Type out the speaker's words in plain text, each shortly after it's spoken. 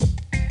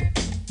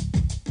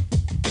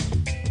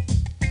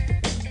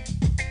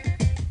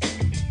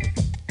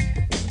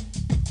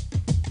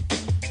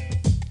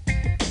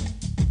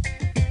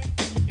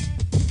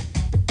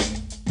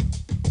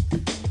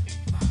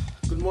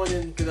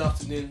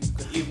afternoon,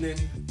 good evening.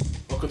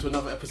 Welcome to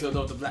another episode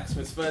of the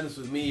Blacksmith's Furnace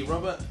with me,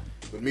 Robert.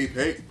 With me,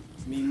 Pete.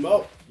 Me,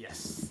 Mo.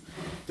 Yes,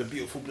 the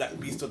beautiful black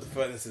beast of the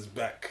furnace is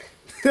back.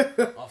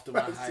 After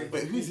my high.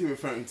 Wait, who's he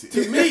referring to?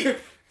 To me! Do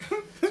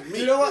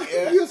you know what?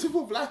 Yeah. You're a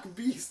super black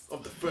beast.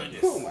 Of the furnace.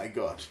 Oh my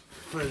god.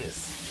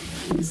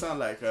 Furnace. You sound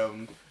like,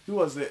 who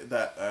was it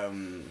that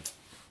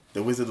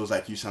the wizard was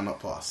like, you shall not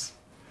pass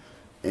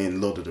in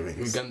Lord of the Rings?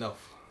 With Gandalf.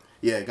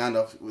 Yeah,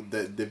 Gandalf, with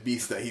the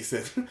beast that he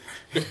said.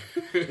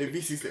 The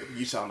beast he said,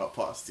 you shall not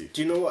pass to.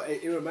 Do you know what?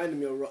 It reminded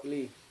me of Rock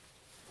Lee.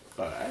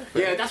 Alright.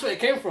 Yeah, that's where it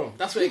came from.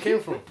 That's where it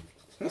came from.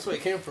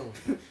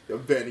 You're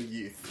burning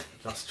youth.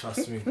 Just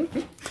trust me.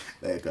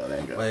 There you go.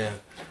 But yeah,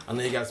 I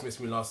know you guys missed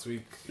me last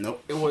week.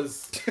 Nope. It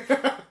was...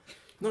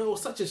 No, it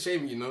was such a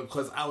shame, you know,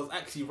 because I was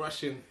actually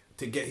rushing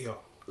to get here.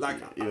 Like,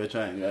 You were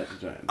trying.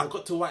 I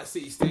got to White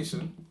City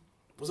Station.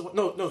 Was it?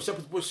 No,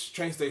 Shepherd's Bush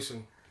train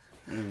station.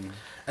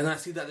 And I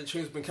see that the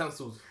train's been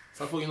cancelled.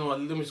 So I thought, you know what,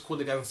 let me just call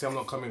the guy and say I'm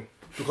not coming.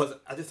 Because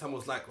at this time it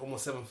was like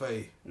almost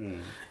 7:30.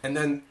 And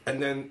then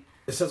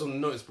it says on the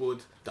notice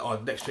board that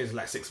the next train's in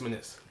like 6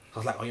 minutes. I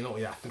was like, oh, you know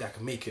what, yeah, I think I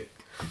can make it.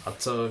 And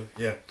so,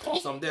 yeah.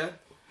 So I'm there.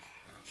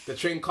 The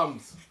train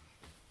comes.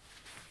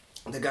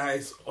 The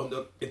guys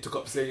it took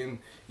up saying,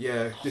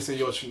 yeah, this is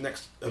your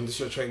this is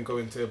your train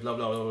going to blah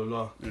blah blah blah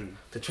blah.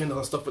 The train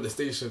doesn't stop at the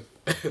station.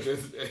 And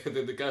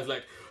then the guy's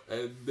like,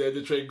 and then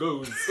the train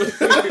goes.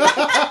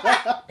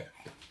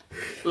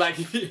 Like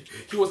he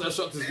wasn't as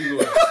shocked as we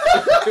were.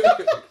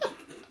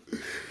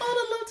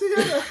 I'd love to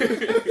hear that.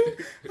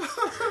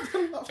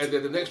 And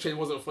then the next train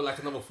wasn't for like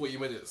another 40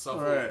 minutes. So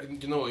I thought,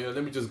 you know what,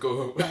 let me just go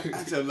home.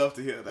 Actually, I'd love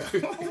to hear that.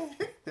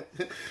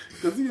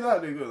 Because you know how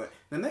they go like,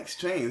 the next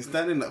train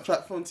standing at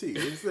platform 2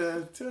 is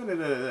turning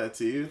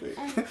to you.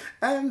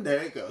 And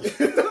there it goes.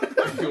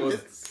 It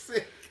was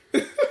sick.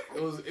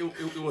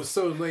 It was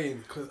so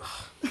lame because,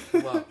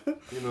 well,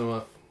 you know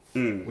what?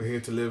 We're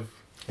here to live.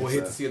 We're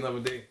here to see another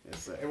day.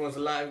 Yes, sir. Everyone's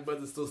alive,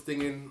 birds are still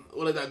stinging,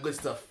 all of that good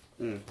stuff.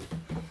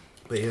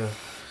 But yeah,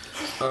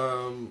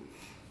 I'm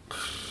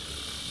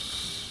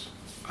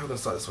gonna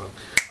start this one.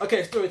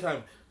 Okay, story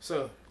time.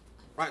 So,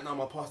 right now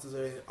my pastors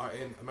are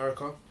in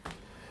America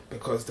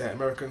because they're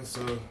Americans.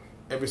 So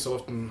every so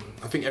often,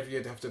 I think every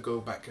year they have to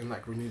go back and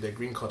like renew their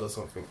green card or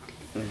something.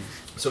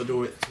 So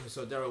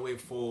they're away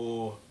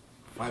for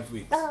 5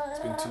 weeks. It's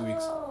been 2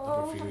 weeks,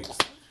 over 3 weeks.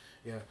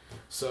 Yeah.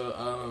 So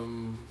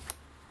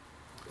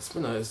it's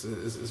been interesting.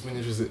 It's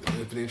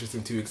been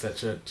interesting 2 weeks at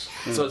church.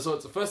 So it's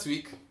the first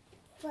week.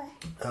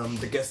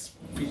 The guest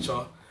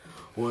preacher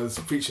was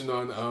preaching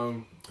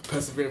on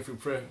persevering through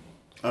prayer.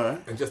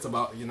 Alright. And just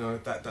about, you know,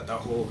 that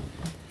whole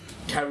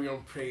carry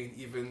on praying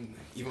even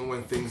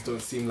when things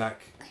don't seem like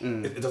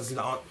it doesn't seem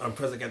like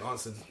prayers get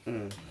answered.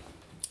 And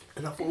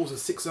I thought it was a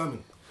sick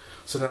sermon.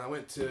 So then I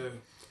went to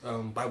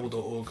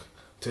Bible.org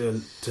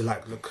to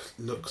like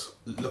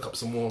look up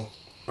some more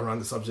around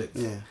the subject.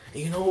 Yeah.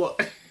 And you know what?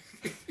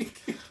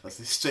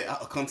 That's straight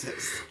out of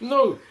context.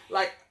 No,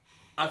 like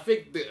I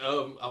think that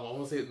I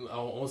won't say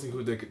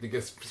who the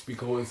guest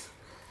speaker was,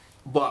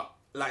 but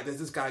like there's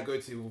this guy I go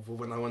to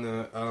when I want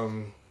to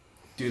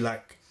do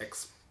like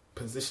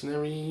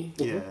expositionary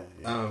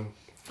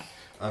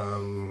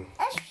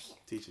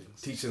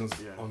teachings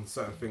on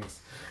certain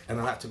things, and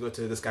I like to go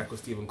to this guy called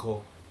Stephen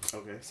Cole.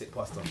 Okay. Sick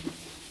pastor.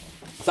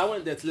 So I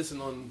went there to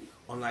listen on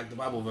like the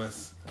Bible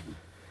verse,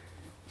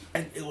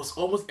 and it was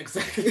almost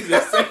exactly the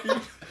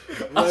same.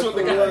 That's what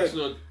the guy had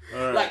showed.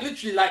 Right. Like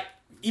literally,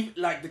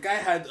 like the guy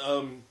had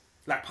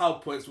like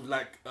PowerPoints with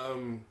like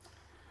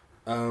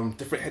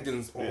different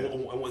headings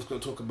on what he's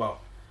going to talk about.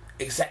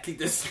 Exactly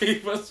the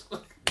same.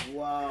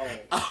 Wow.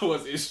 I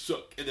was in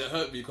shock and it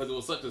hurt me because it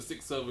was such a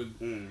sick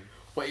sermon.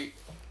 But it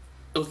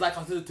was like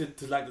I did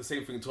to like the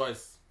same thing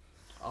twice.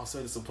 I was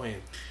so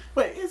disappointed.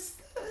 Wait, is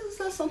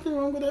there something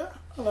wrong with that?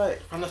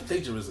 Like, and that's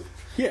plagiarism.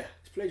 Yeah,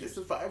 it's plagiarism. It's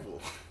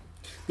survival.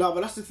 No,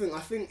 but that's the thing. I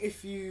think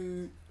if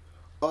you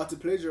are to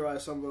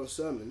plagiarise someone's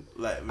sermon,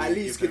 like, at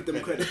least give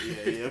them credit.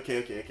 Yeah, okay,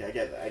 I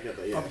get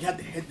that, yeah. He had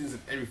the headings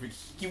and everything.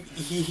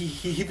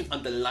 He even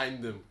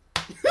underlined them.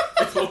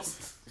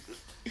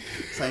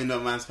 So you know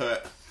man's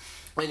hurt.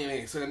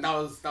 Anyway, so then that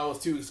was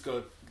 2 weeks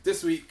ago.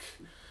 This week,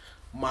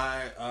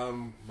 my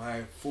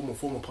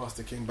former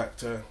pastor came back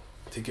to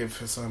give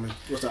his sermon.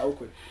 Was that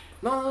awkward?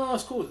 No,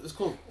 it's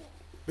cool.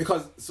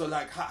 Because so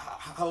like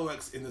how it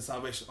works in the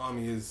Salvation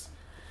Army is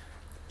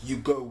you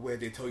go where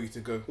they tell you to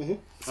go.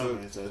 So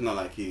it's not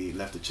like he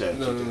left the church.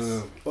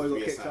 No. Or he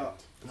got kicked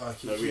out. No,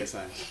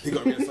 reassigned. He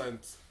got reassigned.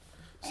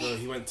 So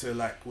he went to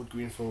like Wood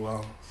Green for a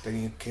while. Then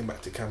he came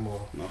back to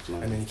Canmore,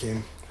 and then he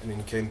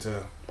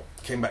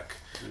came back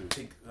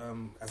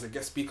as a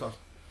guest speaker.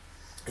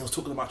 He was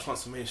talking about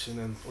transformation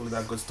and all of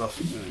that good stuff.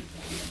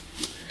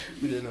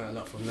 We didn't learn a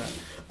lot from that.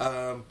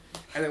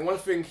 And then one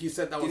thing he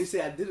said that was... Did you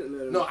say I didn't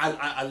learn? No,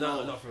 I learned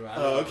a lot from it.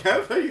 Oh,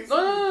 okay.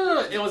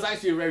 No. It was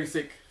actually very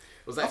sick.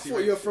 was I actually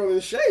thought you were throwing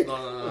shade.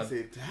 no. I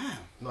said, damn.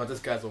 No, this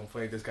guy's on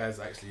point. This guy's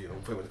actually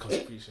on point when it comes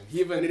to preaching.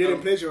 He even And he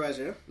didn't plagiarize,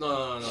 yeah?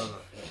 no.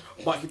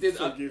 But he did.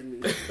 Forgive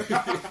me.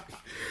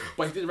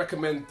 But he did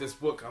recommend this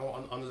book. I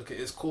want to look at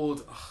it. It's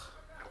called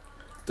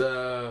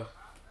I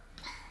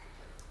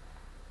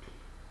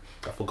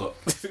forgot.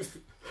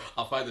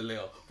 I'll find it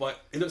later. But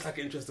it looks like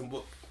an interesting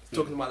book. It's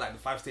talking about like the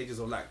 5 stages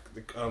of like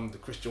the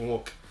Christian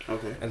walk.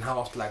 Okay. And how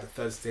after like the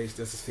 3rd stage,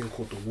 there's this thing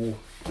called the wall.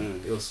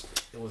 It was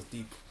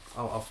deep.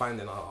 I'll find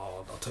it and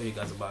I'll tell you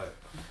guys about it.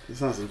 It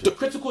sounds The interesting.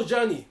 Critical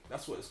Journey.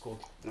 That's what it's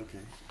called. Okay.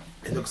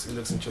 It looks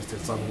interesting,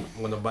 so I'm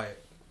gonna buy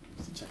it.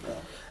 Let's check it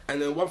out.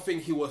 And then one thing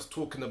he was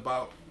talking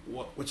about,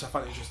 which I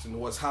found interesting,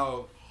 was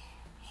how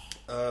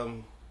a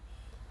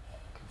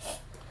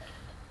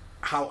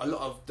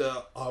lot of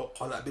the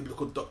like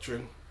biblical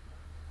doctrine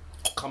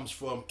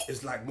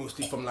is like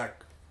mostly from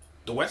like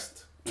the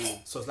West.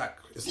 So it's like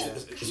it's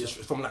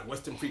from like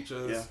Western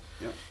preachers,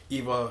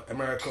 either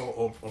America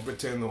or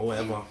Britain or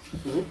whatever.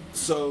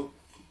 So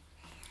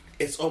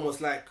it's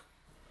almost like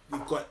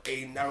we've got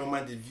a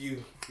narrow-minded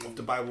view of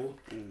the Bible,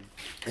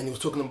 and he was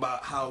talking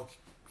about how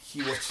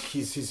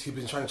he's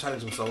been trying to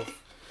challenge himself.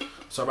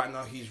 So right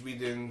now he's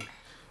reading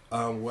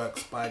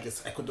works by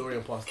this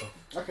Ecuadorian pastor.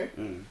 Okay.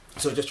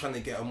 So just trying to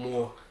get a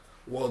more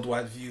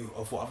worldwide view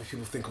of what other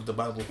people think of the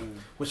Bible,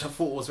 which I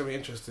thought was very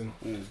interesting.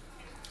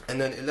 And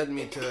then it led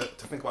me to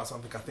think about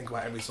something I think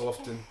about every so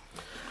often,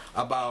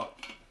 about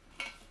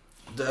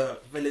the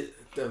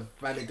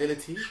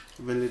validity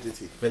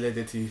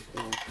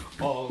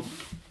of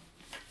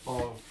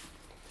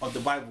the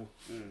Bible.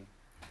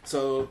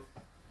 So,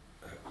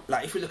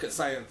 like if you look at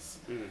science,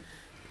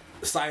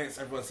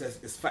 everyone says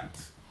is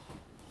fact,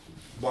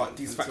 but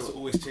these facts are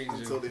always changing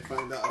until they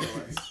find out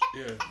otherwise.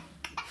 Yeah.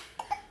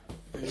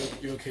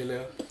 You okay,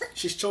 Leah?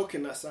 She's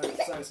choking that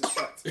science is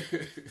fact.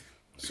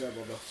 Swear,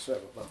 Baba.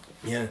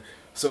 Yeah.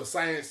 So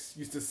science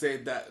used to say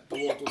that the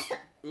world was.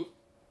 Oop.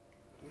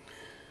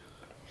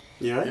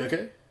 Yeah. You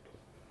okay?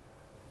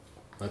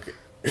 Okay.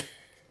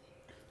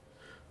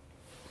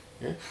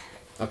 Yeah.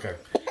 Okay.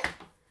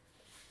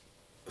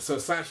 So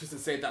science used to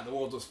say that the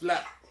world was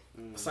flat.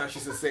 Science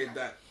used to say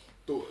that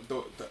the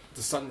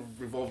sun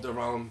revolved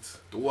around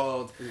the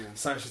world.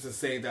 Science used to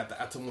say that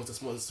the atom was the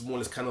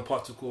smallest kind of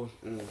particle.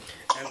 And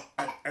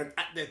at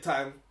that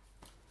time,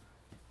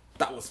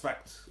 that was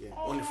fact.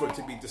 Only for it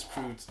to be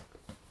disproved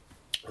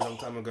a long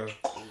time ago.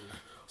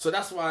 So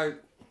that's why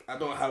I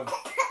don't have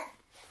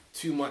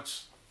too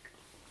much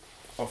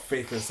of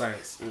faith in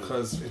science,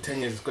 because in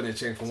 10 years it's going to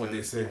change from what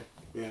they say.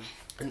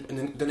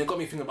 And then it got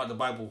me thinking about the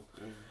Bible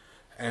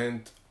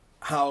and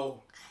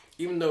how,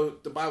 even though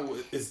the Bible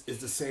is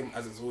the same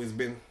as it's always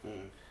been,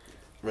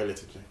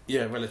 relatively.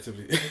 Yeah,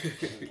 relatively.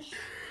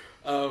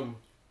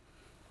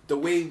 The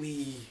way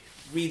we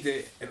read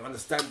it and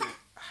understand it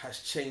has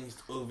changed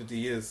over the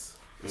years.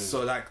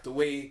 So like the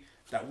way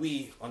that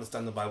we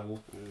understand the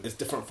Bible is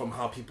different from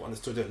how people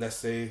understood it, let's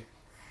say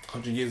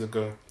 100 years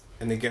ago,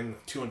 and again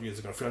 200 years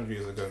ago, 300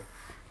 years ago.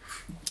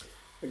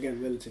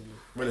 Again,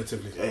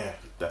 relatively. Yeah,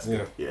 that's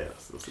good. Yeah,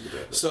 that's a good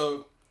idea.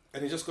 So,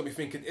 and it just got me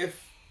thinking,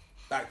 if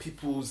like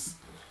people's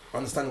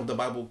understanding of the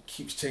Bible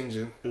keeps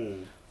changing,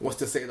 what's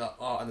to say that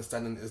our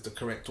understanding is the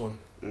correct one?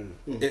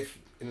 If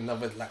in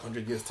another like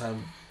 100 years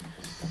time,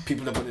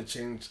 people are going to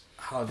change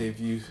how they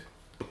view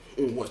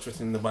what's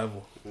written in the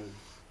Bible.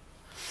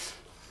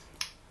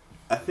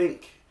 I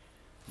think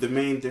the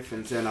main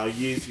difference, and I'll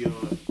use your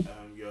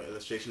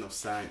illustration of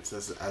science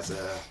as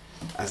a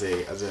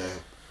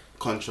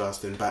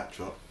contrast and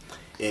backdrop,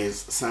 is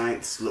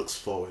science looks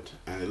forward,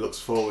 and it looks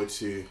forward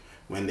to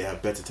when they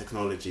have better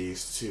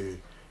technologies to,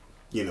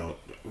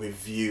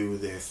 review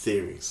their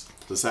theories.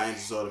 So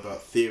science is all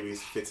about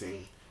theories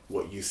fitting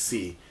what you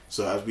see.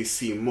 So as we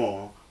see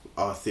more,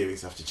 our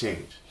theories have to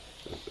change.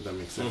 Does that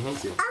make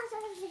sense? Yeah.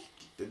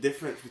 The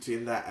difference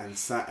between that and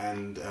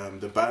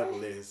the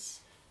Bible is,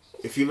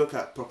 if you look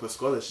at proper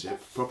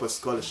scholarship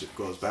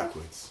goes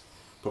backwards.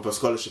 Proper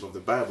scholarship of the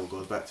Bible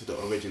goes back to the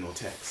original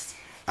text,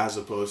 as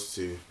opposed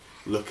to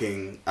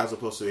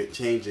it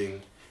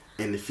changing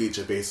in the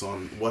future based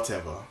on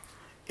whatever.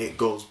 It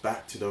goes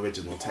back to the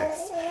original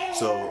text.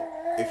 So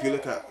if you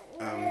look at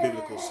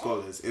biblical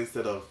scholars,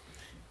 instead of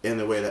in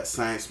a way that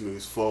science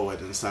moves forward,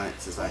 and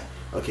science is like,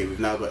 okay, we've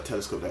now got a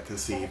telescope that can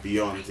see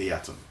beyond the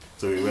atom,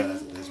 so we realize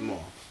that there's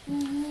more.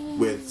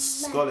 With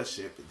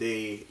scholarship,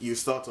 you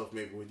start off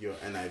maybe with your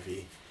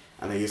NIV,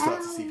 and then you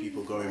start to see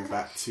people going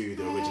back to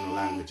the original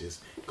languages,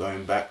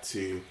 going back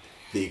to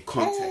the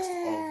context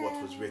of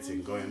what was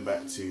written, going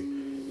back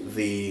to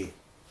the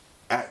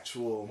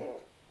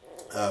actual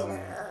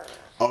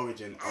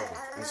origin of it.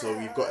 And so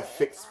we've got a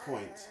fixed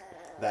point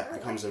that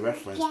becomes a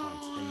reference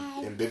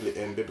point in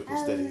biblical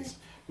studies,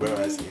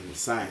 whereas in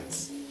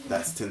science,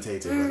 that's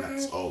tentative and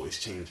that's always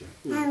changing.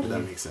 Does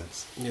that make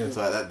sense? Yeah.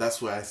 So that's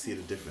where I see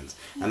the difference,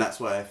 and that's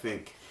why I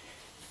think,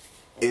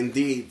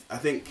 indeed,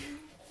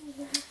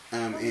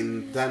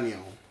 in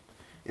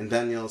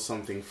Daniel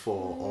something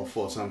 4 or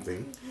 4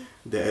 something,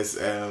 there's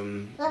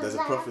a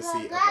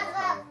prophecy about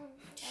how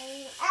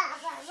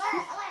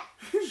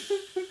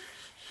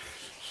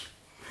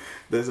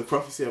there's a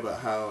prophecy about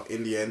how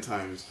in the end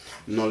times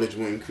knowledge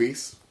will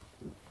increase,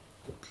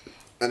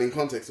 and in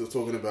context it was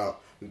talking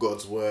about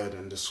God's word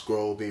and the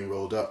scroll being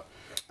rolled up,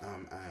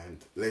 and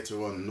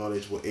later on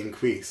knowledge will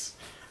increase,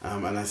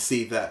 and I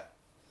see that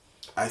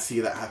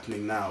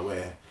happening now,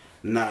 where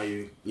now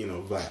you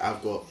know, like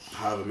I've got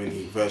however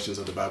many versions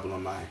of the Bible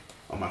on my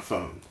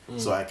phone,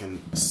 so I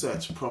can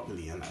search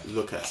properly and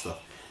look at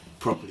stuff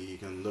properly. You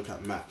can look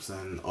at maps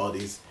and all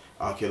these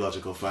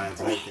archaeological finds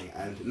and everything,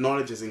 and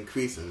knowledge is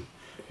increasing,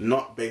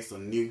 not based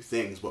on new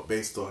things but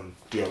based on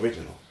the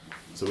original.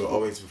 So we're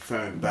always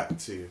referring back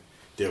to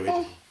the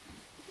original.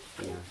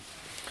 Yeah.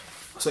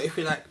 So if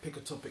we like pick a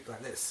topic,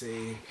 like let's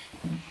say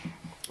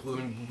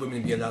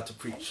women be allowed to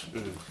preach.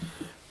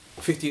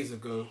 50 years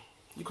ago,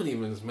 you couldn't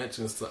even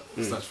mention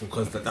such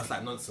because that's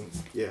like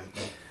nonsense. Yeah.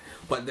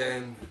 But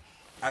then,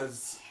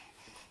 as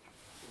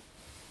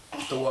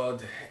the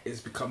world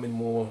is becoming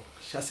more,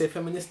 shall I say,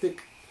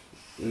 feministic,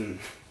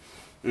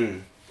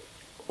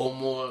 or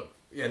more,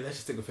 let's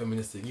just take a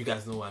feministic. You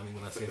guys know what I mean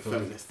when I say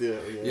feminist.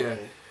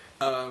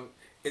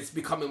 It's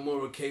becoming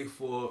more okay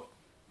for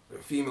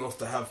females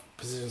to have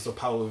positions of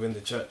power within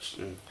the church.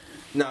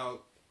 Now,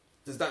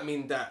 does that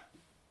mean that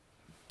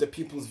the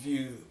people's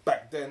view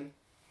back then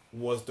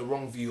was the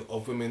wrong view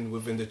of women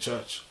within the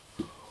church,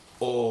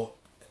 or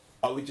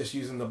are we just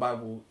using the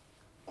Bible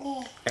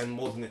and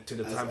molding it to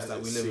the times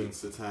that we live in?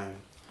 The time.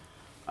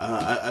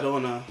 I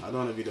don't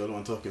wanna be the only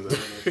one talking. But I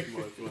don't know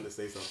if you want to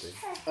say something.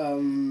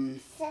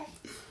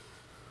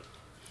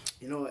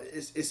 You know,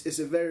 it's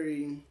a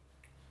very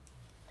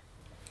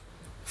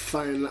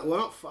fine.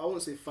 Well, I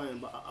won't say fine,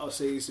 but I'll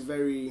say it's a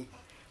very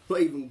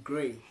not even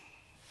grey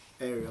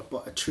area,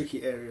 but a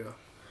tricky area.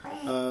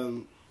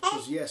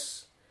 Because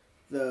yes,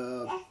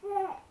 the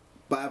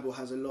Bible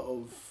has a lot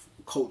of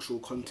cultural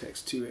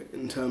context to it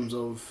in terms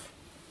of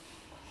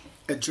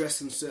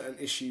addressing certain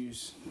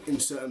issues in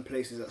certain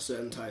places at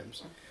certain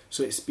times.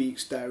 So it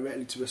speaks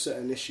directly to a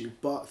certain issue,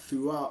 but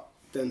throughout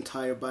the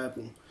entire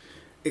Bible,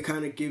 it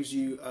kind of gives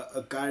you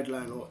a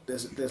guideline, or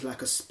there's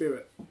like a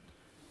spirit.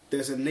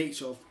 There's the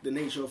nature of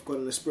God,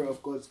 and the spirit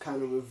of God is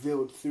kind of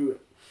revealed through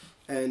it.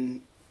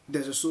 And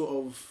there's a sort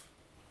of,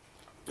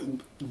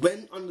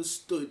 when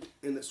understood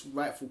in its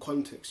rightful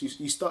context,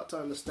 you start to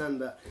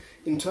understand that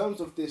in terms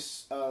of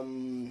this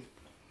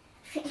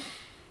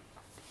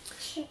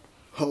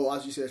whole,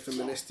 as you said,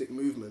 feministic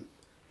movement,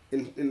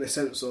 in the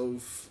sense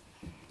of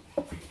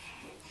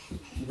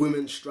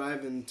women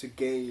striving to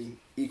gain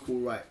equal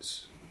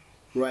rights,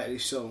 rightly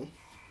so.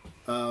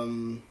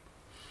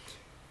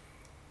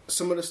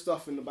 Some of the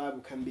stuff in the Bible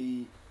can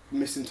be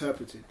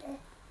misinterpreted.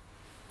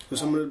 So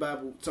some of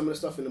the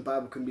stuff in the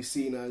Bible can be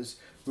seen as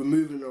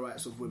removing the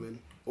rights of women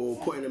or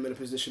putting them in a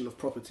position of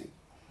property.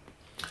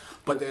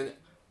 But then,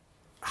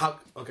 how?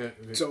 Okay.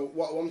 So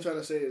what I'm trying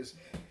to say is,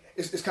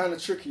 it's kind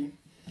of tricky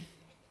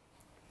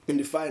in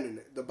defining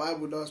it. The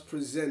Bible does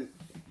present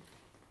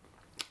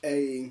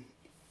an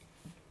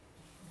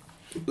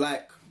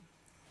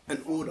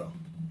order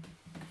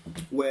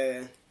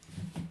where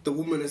the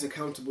woman is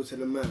accountable to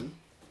the man,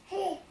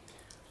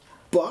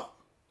 but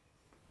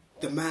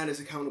the man is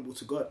accountable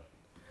to God.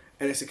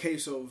 And it's a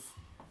case of,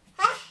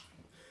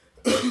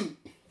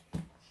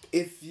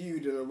 if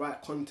viewed in the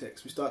right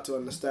context, we start to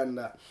understand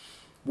that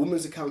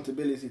woman's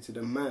accountability to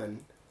the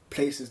man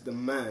places the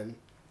man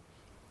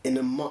in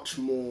a much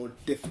more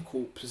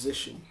difficult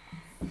position,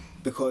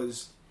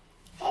 because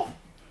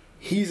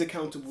he's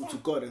accountable to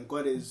God, and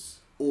God is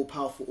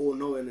all-powerful,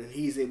 all-knowing, and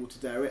he's able to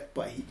direct,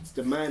 but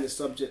the man is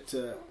subject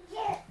to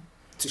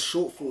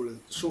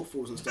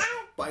shortfalls and stuff.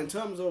 But in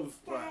terms of,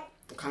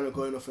 I'm kind of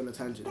going off on a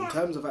tangent, in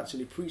terms of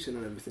actually preaching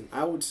and everything,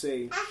 I would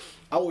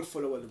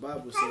follow what the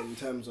Bible is saying in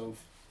terms of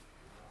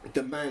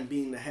the man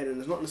being the head, and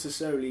it's not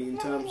necessarily in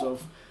terms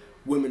of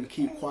women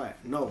keep quiet.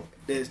 No,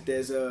 there's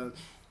the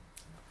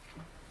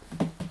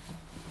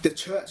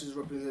church's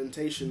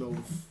representation of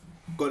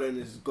God and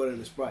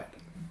his bride,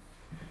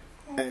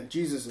 and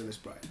Jesus and his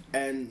bride,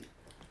 and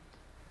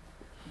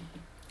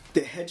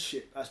the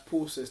headship, as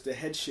Paul says, the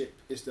headship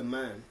is the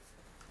man,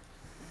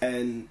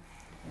 and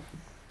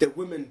the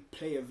women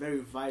play a very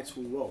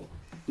vital role.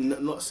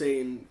 Not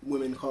saying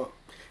women can't.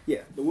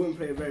 Yeah, the women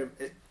play a very.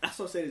 That's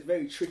what I'm saying. It's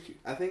very tricky.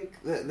 I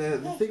think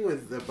the thing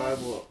with the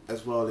Bible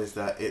as well is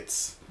that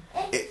it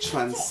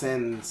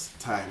transcends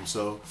time.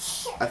 So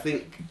I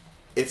think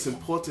it's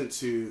important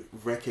to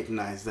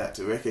recognize that.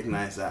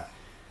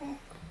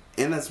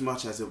 In as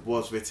much as it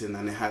was written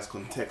and it has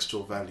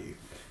contextual value,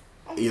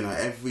 you know,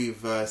 every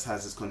verse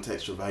has its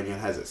contextual value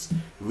and has its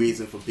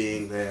reason for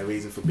being there,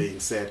 reason for being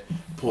said.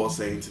 Paul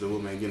saying to the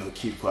woman, you know,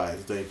 keep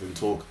quiet, don't even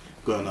talk,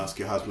 go and ask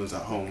your husbands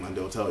at home and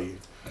they'll tell you,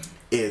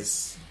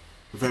 is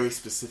very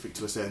specific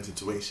to a certain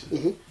situation.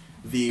 Mm-hmm.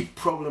 The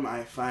problem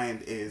I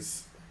find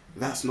is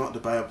that's not the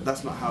Bible.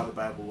 That's not how the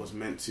Bible was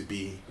meant to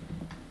be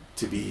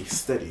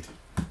studied.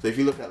 So if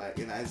you look at, like,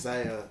 in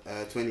Isaiah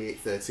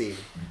 28:13,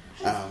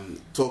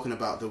 talking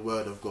about the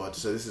word of God,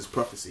 so this is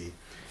prophecy.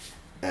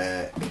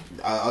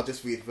 I'll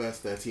just read verse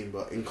 13,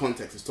 but in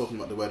context it's talking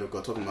about the word of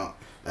God, talking about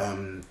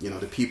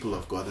the people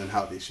of God and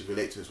how they should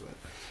relate to his word.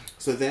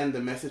 So then the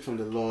message from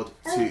the Lord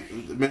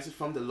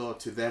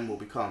to them will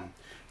become,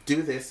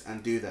 do this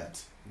and do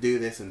that, do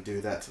this and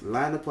do that,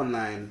 line upon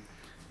line,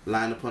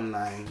 line upon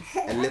line,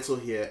 a little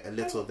here, a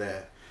little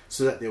there,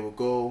 so that they will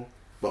go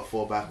but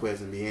fall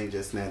backwards and be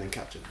injured, snared and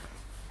captured.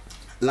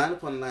 Line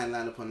upon line,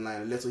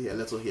 a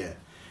little here,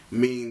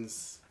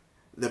 means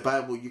the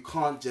Bible, you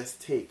can't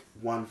just take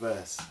one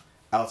verse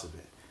out of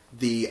it.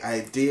 The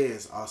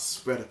ideas are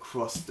spread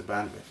across the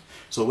bandwidth.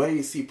 So where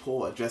you see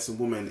Paul addressing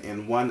women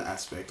in one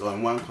aspect or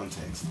in one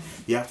context,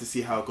 you have to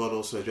see how God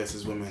also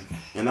addresses women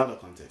in other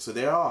contexts. So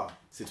there are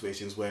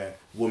situations where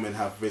women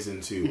have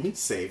risen to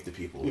save the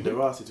people.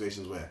 There are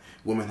situations where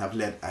women have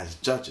led as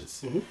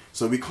judges.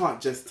 So we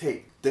can't just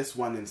take this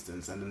one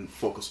instance and then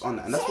focus on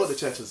that. And that's what the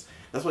church has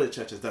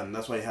done.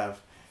 That's why you have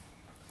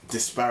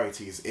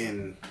disparities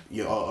in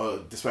or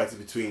disparities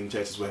between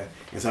churches, where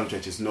in some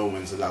churches no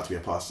one's allowed to be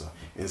a pastor,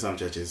 in some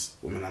churches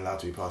women are allowed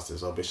to be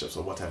pastors or bishops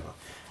or whatever,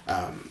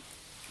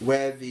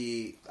 where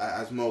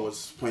as Mo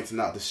was pointing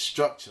out, the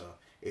structure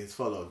is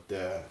followed.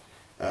 The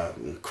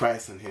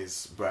Christ and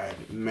his bride,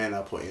 men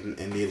are put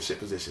in leadership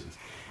positions.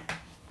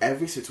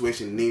 Every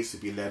situation needs to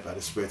be led by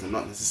the Spirit and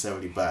not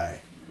necessarily by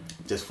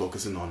just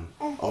focusing on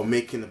or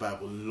making the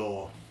Bible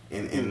law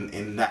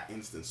in that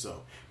instance.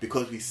 So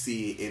because we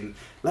see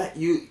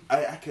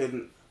I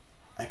can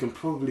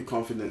probably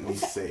confidently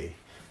say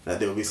that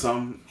there will be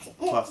some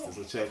pastors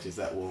or churches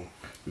that will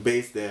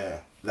base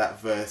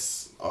that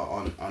verse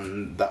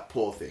on that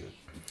Paul thing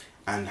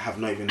and have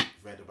not even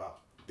read about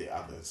the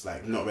others,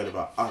 like not read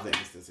about other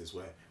instances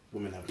where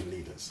women have been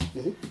leaders,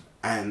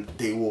 and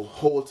they will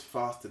hold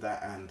fast to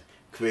that and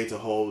create a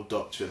whole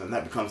doctrine, and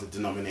that becomes a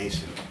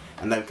denomination,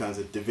 and that becomes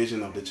a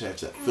division of the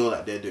church that feel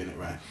like they're doing it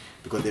right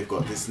because they've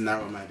got this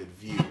narrow-minded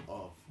view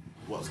of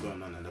what's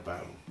going on in the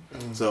Bible.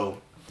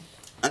 So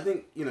I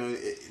think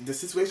the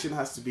situation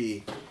has to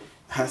be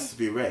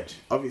read.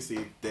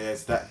 Obviously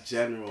there's that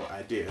general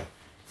idea,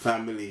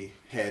 family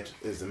head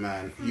is the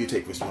man, you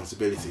take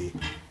responsibility,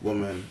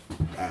 woman,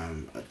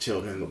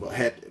 children, but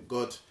head,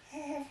 God,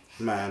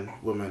 man,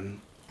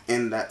 woman,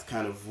 in that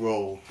kind of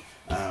role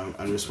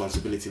and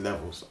responsibility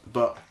levels.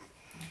 But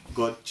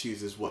God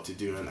chooses what to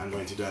do and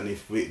going to do. And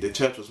if the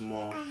church was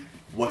more,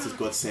 what is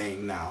God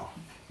saying now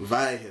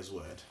via his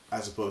word,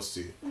 as opposed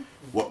to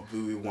what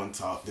do we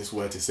want this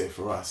word to say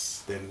for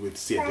us, then we'd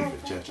see a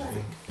different church, I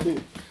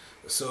think.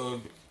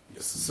 So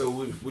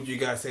would you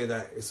guys say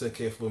that it's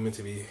okay for women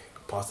to be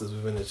pastors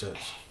within the church?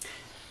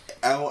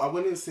 I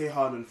wouldn't say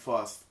hard and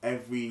fast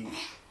every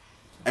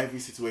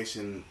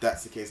situation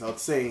that's the case. I would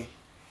say,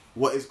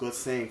 what is God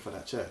saying for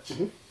that church?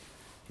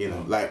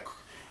 Like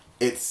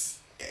it's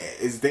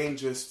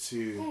dangerous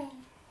to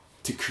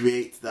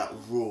create that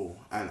rule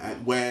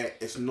and where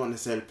it's not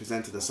necessarily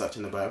presented as such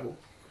in the Bible,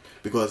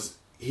 because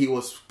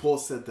Paul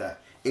said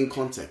that in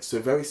context to a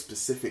very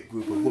specific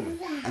group of women,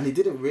 and he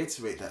didn't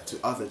reiterate that to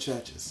other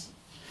churches.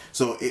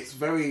 So it's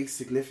very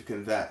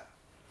significant that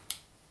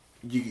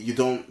you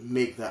don't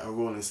make that a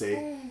rule and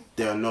say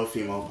there are no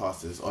female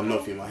pastors or no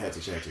female heads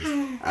of churches.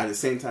 At the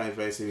same time, it's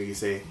very similar, you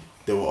say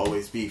there will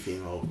always be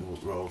female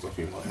roles or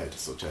female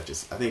heads of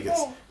churches. I think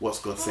it's what's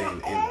God saying in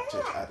that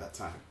church at that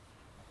time.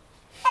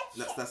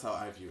 That's how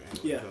I view it.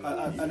 Anyway.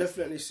 Yeah, I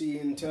definitely see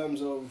in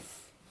terms of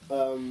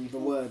the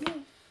word,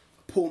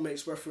 Paul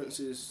makes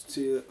references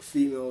to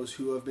females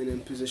who have been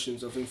in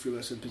positions of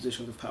influence and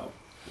positions of power,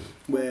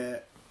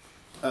 where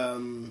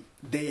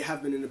they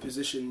have been in a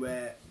position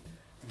where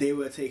they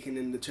were taken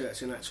in the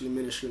church and actually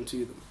ministering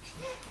to them.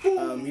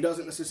 He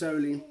doesn't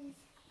necessarily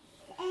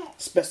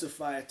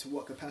specify to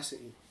what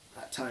capacity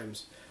at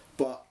times,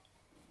 but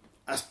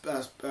as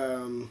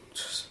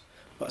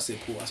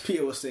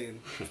Peter was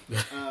saying,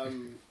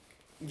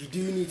 you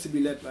do need to be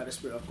led by the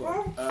Spirit of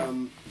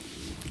God.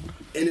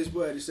 In his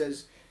word, it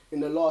says, in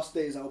the last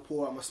days I'll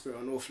pour out my Spirit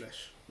on all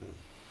flesh.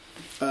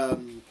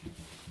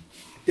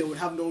 They would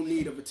have no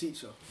need of a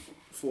teacher,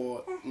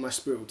 for my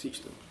Spirit will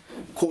teach them.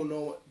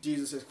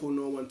 Jesus says, call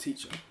no one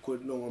teacher, call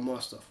no one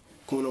master,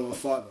 call no one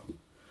father.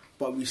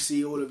 But we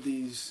see all of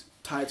these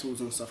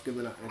titles and stuff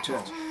given out in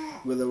church,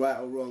 whether right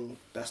or wrong,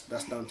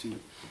 that's down to you.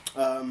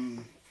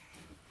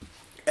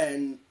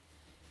 And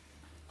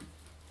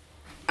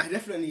I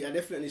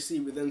definitely see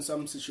within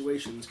some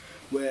situations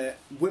where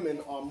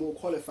women are more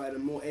qualified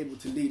and more able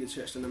to lead a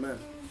church than a man.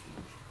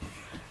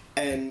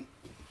 And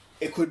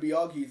it could be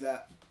argued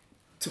that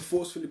to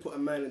forcefully put a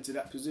man into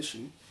that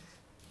position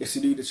is to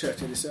do the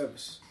church a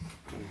disservice.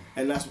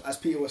 And that's, as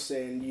Peter was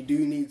saying, you do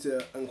need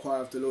to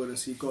inquire of the Lord and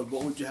see, God,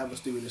 what would you have us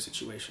do in this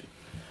situation?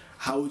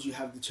 How would you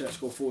have the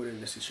church go forward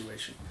in this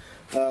situation?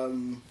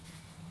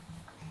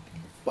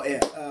 But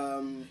yeah.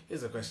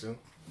 Here's a question.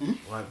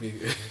 Might be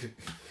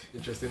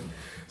interesting.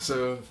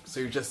 So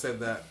you just said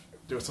that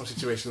there are some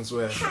situations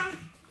where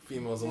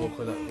females are more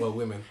qualified. Well,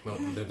 women. No,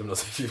 let them not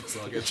say females,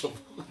 so I'll get in trouble.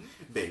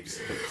 Babes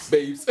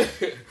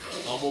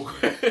are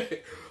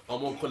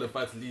more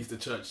qualified to lead the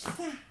church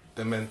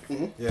than men.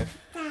 Yeah.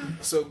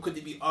 So could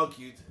it be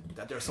argued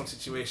that there are some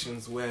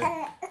situations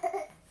where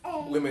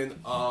women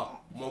are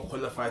more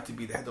qualified to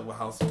be the head of a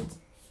household,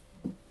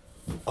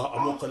 or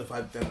are more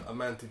qualified than a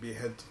man to be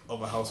head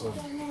of a household?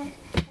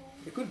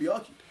 It could be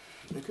argued.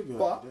 It could be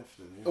But, argued,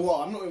 definitely. well,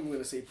 I'm not even going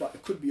to say but,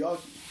 it could be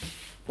argued.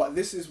 But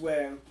this is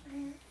where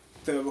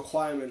the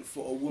requirement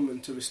for a woman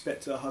to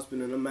respect her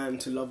husband and a man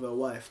to love her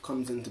wife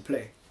comes into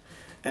play.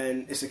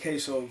 And it's a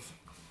case of,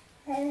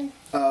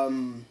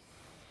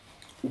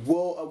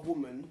 will a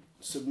woman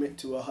submit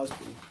to her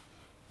husband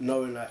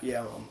knowing that,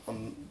 yeah,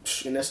 I'm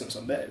in essence,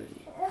 I'm better than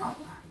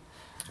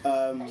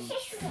you?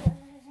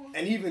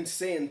 And even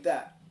saying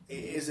that, it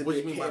is a What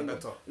do bit... you mean by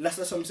better? That's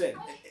what I'm saying.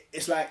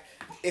 It's like,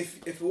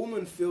 if a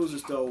woman feels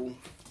as though,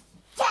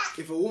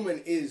 if a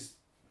woman is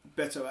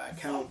better at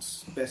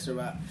accounts, better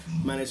at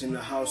managing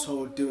the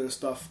household, doing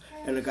stuff,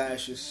 and the guy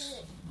is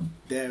just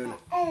there,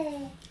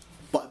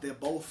 but they're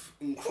both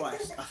in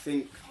Christ, I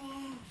think,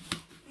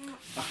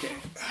 okay.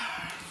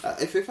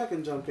 If I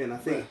can jump in, I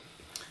think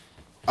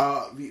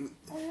our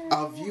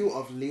view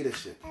of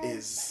leadership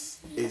is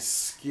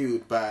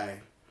skewed by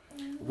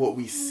what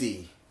we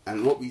see,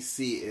 and what we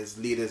see is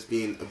leaders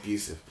being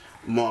abusive,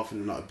 more often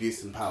than not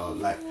abusing power.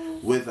 Like,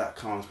 with that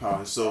comes power,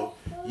 and so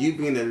you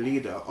being a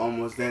leader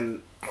almost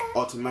then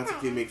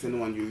automatically makes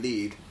anyone you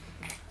lead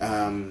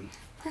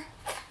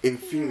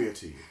inferior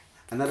to you,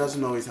 and that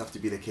doesn't always have to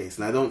be the case.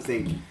 And I don't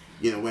think,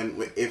 you know,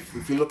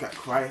 if you look at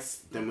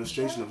Christ's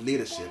demonstration of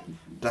leadership,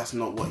 that's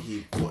not what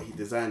he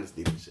designed as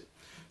leadership.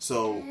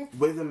 So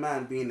with a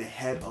man being the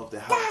head of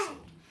the household,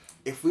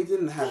 if we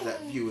didn't have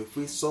that view, if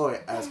we saw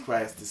it as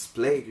Christ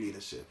displayed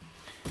leadership,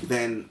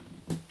 then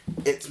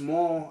it's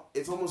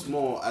almost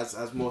more,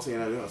 as more saying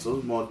earlier, it's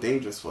almost more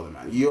dangerous for the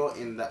man. You're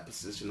in that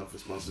position of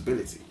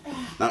responsibility.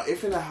 Now,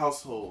 if in a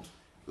household,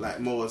 like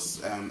Mo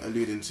was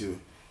alluding to,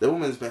 the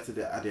woman's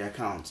better at the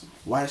accounts,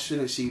 why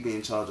shouldn't she be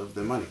in charge of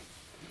the money?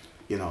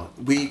 You know,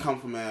 we come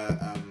from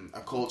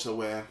a culture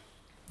where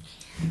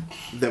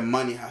the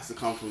money has to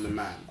come from the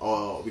man,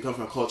 or we come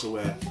from a culture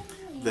where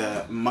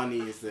the money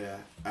is a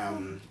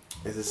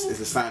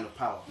sign of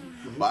power.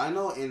 But I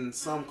know in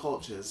some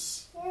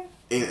cultures,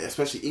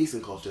 especially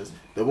Eastern cultures,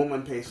 the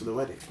woman pays for the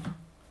wedding.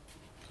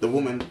 The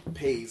woman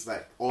pays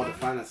like all the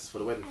finances for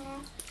the wedding,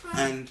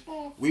 and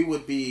we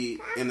would be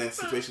in a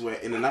situation where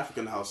in an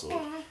African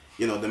household,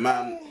 you know, the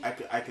man,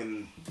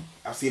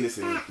 I've seen this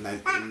in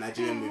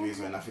Nigerian movies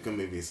or in African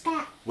movies,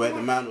 where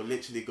the man will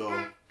literally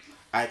go,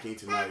 I came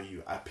to marry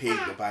you, I paid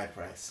the bride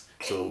price,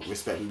 so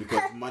respect me,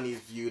 because money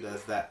is viewed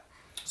as that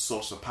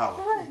source of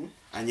power.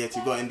 And yet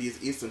you got in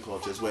these Eastern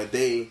cultures where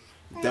they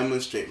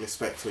demonstrate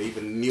respect to an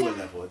even newer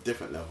level, a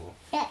different level.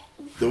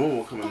 The woman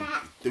will come and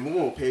the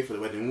woman will pay for the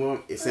wedding. The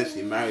woman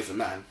essentially marries a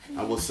man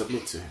and will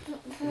submit to him.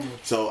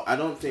 So I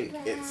don't think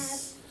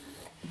it's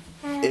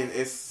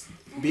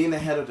being the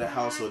head of the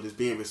household is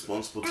being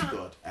responsible to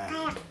God,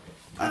 and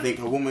I think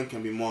a woman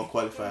can be more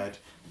qualified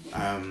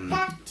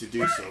to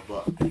do so,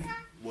 but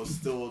will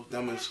still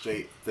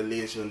demonstrate the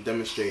leadership and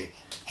demonstrate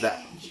that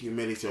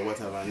humility or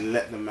whatever, and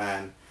let the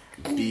man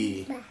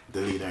be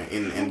the leader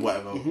in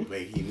whatever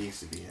way he needs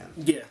to be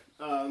in. Yeah.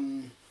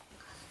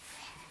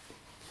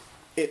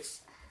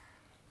 It's,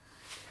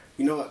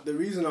 you know, the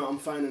reason I'm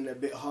finding it a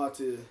bit hard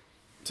to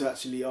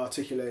actually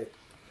articulate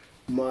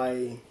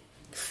my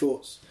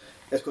thoughts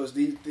is because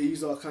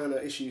these are kind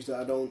of issues that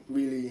I don't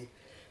really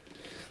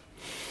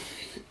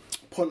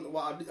ponder.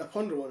 Well, I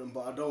ponder on them,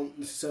 but I don't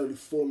necessarily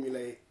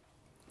formulate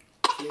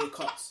clear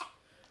cuts,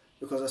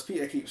 because as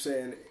Peter keeps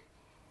saying,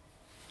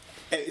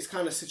 it's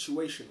kind of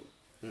situational.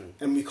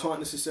 And we can't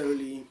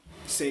necessarily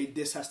say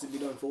this has to be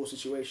done for all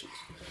situations.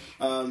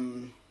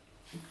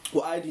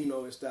 What I do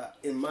know is that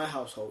in my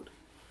household,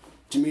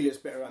 Jamilia's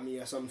better at me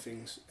at some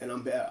things, and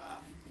I'm better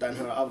than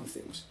her at other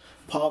things.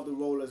 Part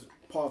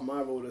of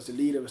my role as a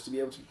leader is to be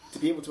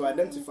able to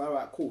identify,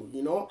 right, cool,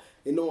 you know,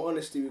 in all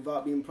honesty,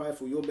 without being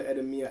prideful, you're better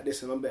than me at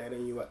this, and I'm better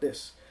than you at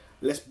this.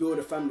 Let's build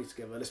a family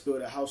together. Let's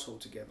build a household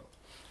together.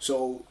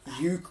 So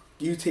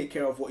you take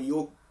care of what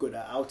you're good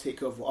at. I'll take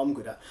care of what I'm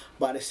good at.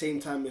 But at the same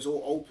time, it's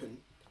all open,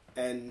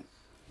 and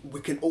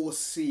we can all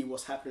see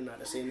what's happening at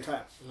the same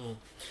time.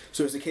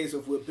 So it's a case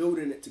of we're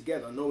building it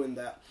together, knowing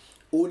that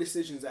all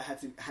decisions that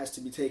has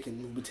to be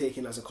taken will be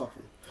taken as a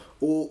couple.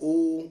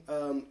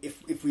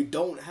 If we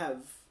don't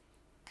have,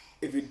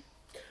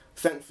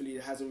 thankfully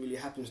it hasn't really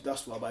happened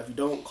thus far, but if we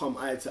don't come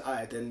eye to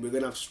eye, then we're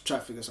gonna have to try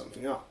to figure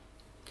something out.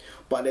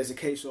 But there's a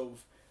case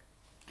of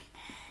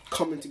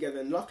coming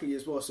together, and luckily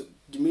as well, so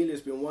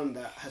Jamilia's been one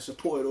that has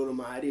supported all of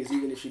my ideas,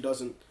 even if she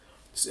doesn't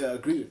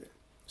agree with it.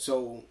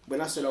 So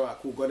when I said, all right,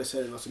 cool, God is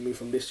telling us to move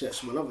from this church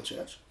to another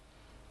church,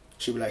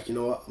 she'll be like, you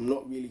know what, I'm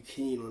not really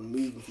keen on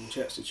moving from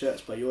church to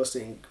church, but you're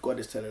saying God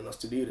is telling us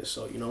to do this,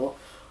 so you know what,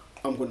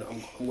 I'm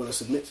gonna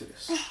submit to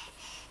this.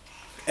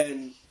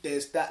 And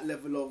there's that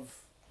level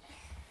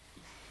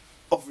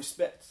of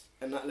respect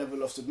and that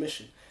level of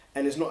submission.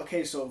 And it's not a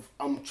case of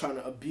I'm trying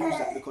to abuse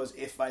that, because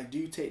if I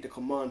do take the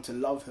command to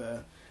love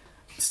her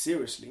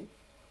seriously,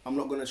 I'm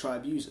not going to try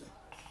abuse her.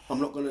 I'm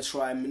not going to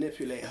try and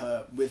manipulate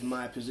her with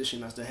my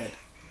position as the head.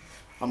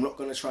 I'm not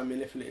going to try and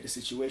manipulate the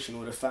situation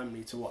or the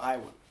family to what I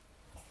want.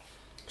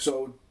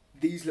 So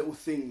these little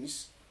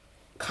things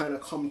kind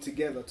of come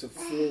together to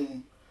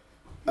form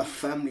a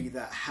family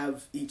that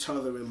have each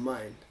other in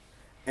mind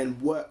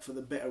and work for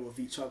the better of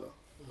each other.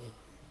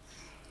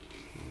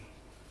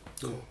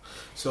 Cool.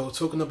 So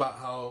talking about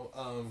how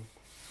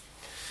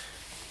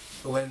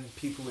when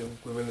people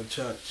within the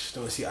church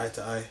don't see eye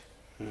to eye,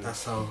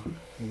 that's how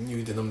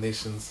new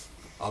denominations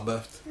are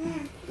birthed.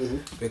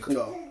 Because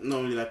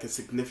Normally like a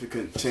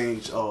significant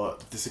change or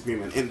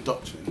disagreement in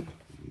doctrine.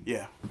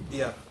 Yeah.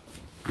 Yeah.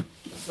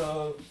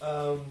 So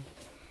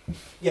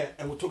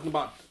and we're talking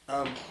about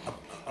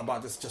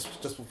this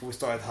just before we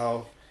started,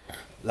 how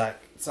like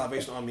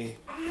Salvation Army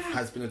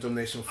has been a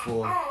denomination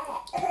for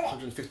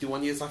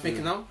 151 years, I think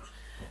now,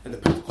 and the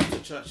Pentecostal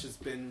Church has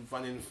been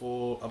running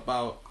for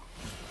about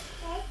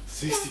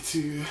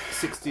 60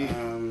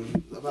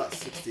 about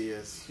 60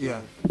 years.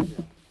 Yeah.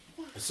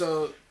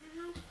 So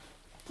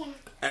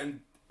and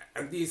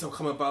these have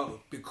come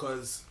about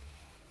because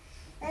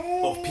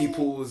of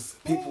people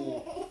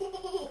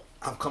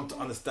have come to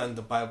understand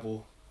the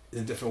Bible in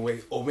a different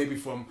way, or maybe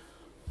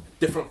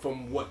different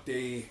from what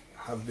they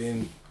have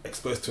been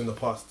exposed to in the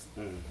past.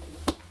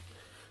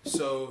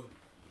 So,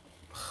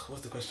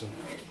 what's the question?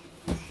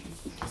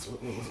 What's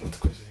the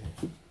question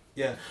here?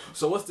 Yeah.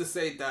 So, what's to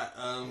say that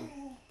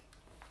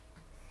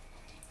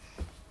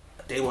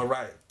they were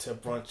right to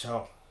branch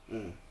out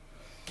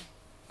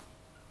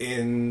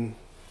in,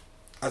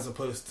 as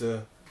opposed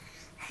to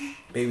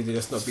maybe they're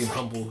just not being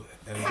humble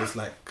and just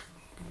like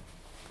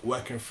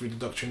working through the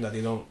doctrine that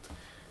they don't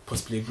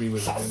possibly agree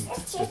with within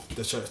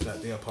the church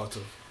that they are part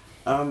of?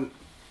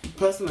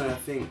 Personally, I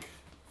think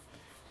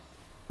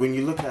when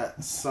you look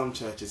at some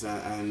churches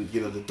and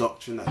you know the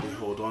doctrine that they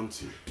hold on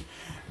to,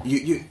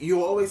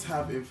 you always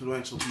have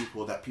influential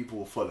people that people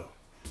will follow.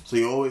 So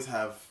you always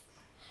have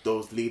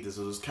those leaders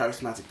or those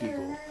charismatic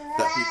people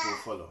that people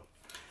will follow.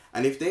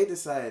 And if they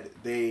decide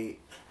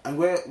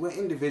we're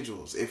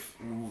individuals. If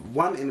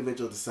one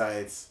individual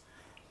decides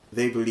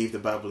they believe the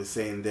Bible is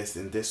saying this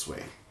in this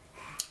way,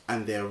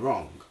 and they're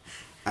wrong,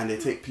 and they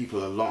take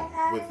people along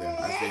with them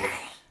as they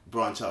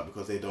branch out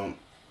because they don't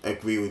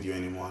agree with you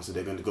anymore, so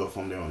they're going to go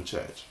form their own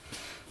church.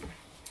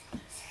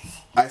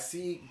 I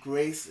see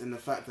grace in the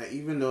fact that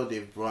even though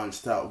they've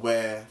branched out,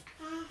 where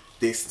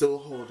they still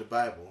hold the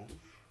Bible,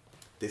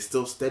 they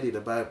still study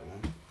the Bible,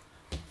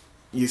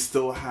 you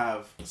still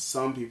have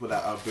some people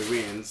that are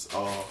Bereans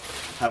or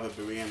have a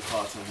Berean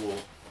heart and will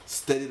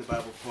study the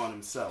Bible for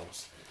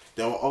themselves.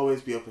 There will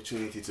always be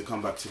opportunity to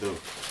come back to the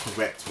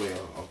correct way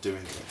of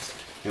doing things.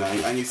 You know,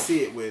 and you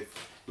see it with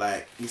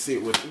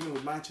even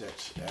with my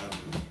church,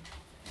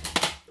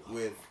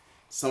 with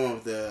some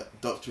of the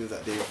doctrines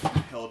that they've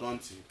held on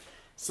to.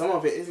 Some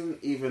of it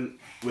isn't even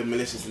with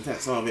malicious intent.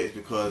 Some of it is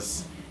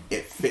because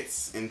it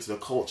fits into the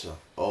culture,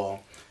 or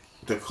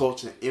the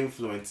culture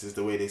influences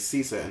the way they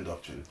see certain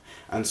doctrine.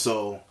 And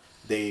so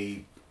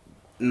they,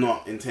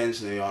 not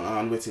intentionally or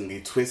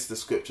unwittingly, twist the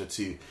scripture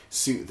to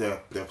suit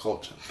their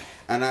culture.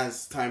 And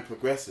as time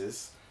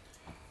progresses,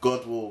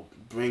 God will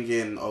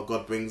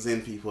God brings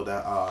in people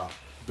that are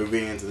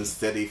Bereans and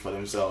steady for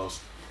themselves,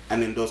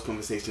 and then those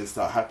conversations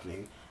start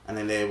happening, and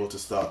then they're able to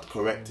start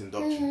correcting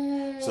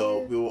doctrine.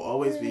 So we will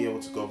always be able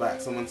to go back.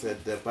 Someone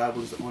said the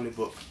Bible is the only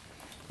book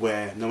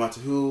where no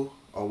matter who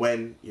or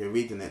when you're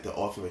reading it, the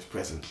author is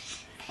present.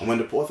 And when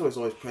the author is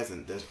always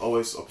present, there's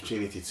always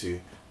opportunity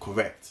to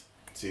correct,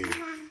 to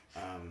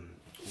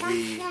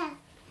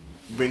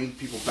bring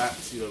people back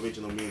to the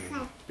original meaning,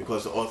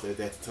 because the author is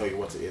there to tell you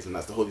what it is, and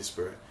that's the Holy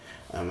Spirit.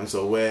 And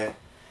so where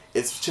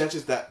it's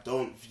churches that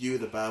don't view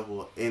the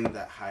Bible in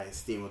that high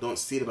esteem, or don't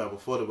see the Bible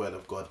for the Word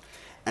of God,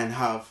 and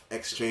have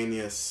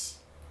extraneous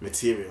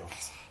material,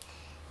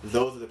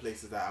 those are the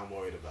places that I'm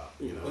worried about.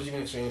 You know. What do you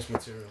mean extraneous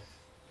material?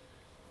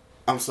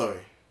 I'm sorry,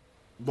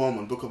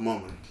 Mormon, Book of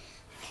Mormon,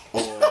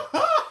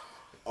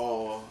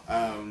 or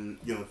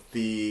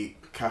the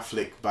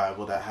Catholic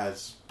Bible that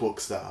has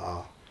books that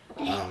are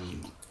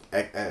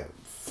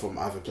from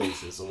other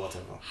places or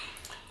whatever.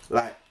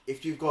 Like,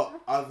 if you've got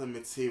other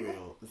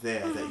material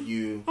there that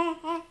you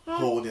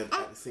hold it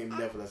at the same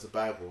level as the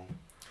Bible,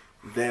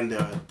 then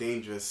there are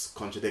dangerous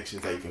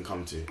contradictions that you can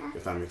come to,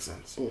 if that makes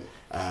sense.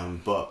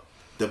 But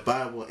the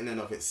Bible in and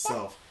of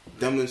itself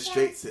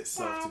demonstrates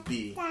itself to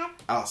be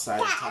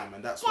outside of time,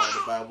 and that's why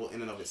the Bible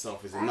in and of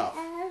itself is enough.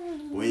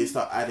 When you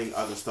start adding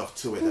other stuff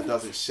to it that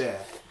doesn't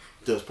share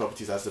those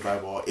properties as the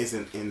Bible, or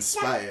isn't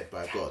inspired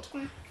by God,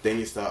 then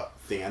you start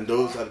thinking, and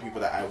those are the people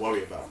that I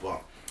worry about.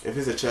 But if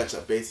it's a church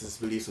that bases its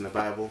beliefs on the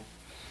Bible,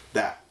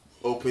 that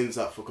opens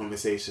up for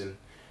conversation,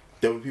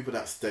 there will be people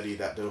that study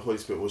that the Holy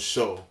Spirit will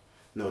show,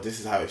 no, this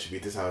is how it should be,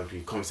 this is how it should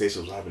be,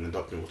 conversations will happen and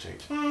doctrine will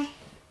change.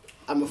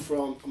 I'm a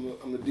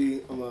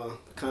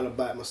kind of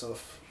bite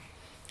myself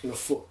in the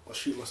foot, or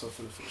shoot myself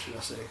in the foot, should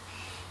I say.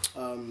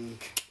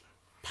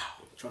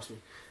 Trust me.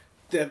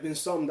 There have been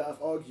some that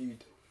have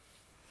argued,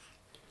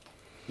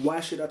 why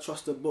should I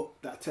trust a book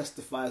that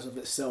testifies of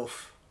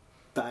itself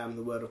that I am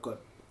the Word of God?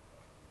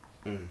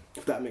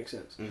 If that makes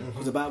sense.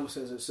 Because the Bible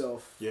says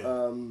itself,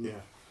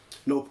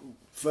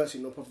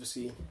 Firstly, no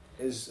prophecy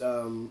was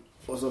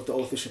of the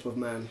authorship of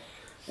man.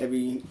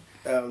 The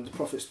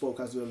prophet spoke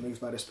as they were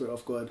moved by the Spirit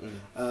of God.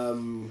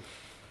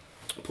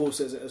 Paul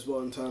says it as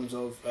well in terms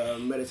of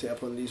meditate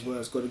upon these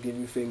words, God will give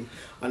you thing.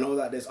 I know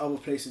that there's other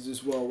places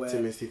as well where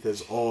Timothy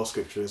says all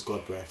scripture is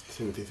God breathed.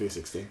 Timothy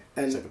 3:16.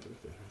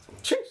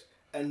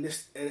 And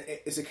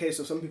it's a case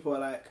of some people are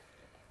like,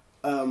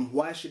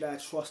 why should I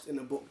trust in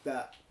a book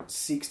that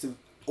seeks to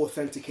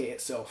authenticate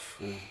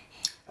itself?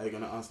 Are you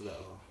gonna answer that?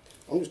 Or?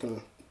 I'm just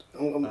gonna.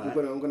 I'm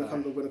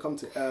gonna come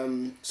to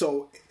it.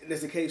 So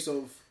there's a case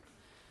of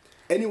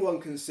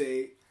anyone can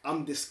say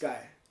I'm this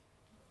guy,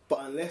 but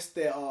unless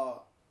there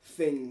are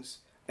things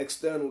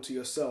external to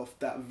yourself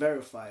that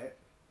verify it,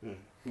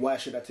 why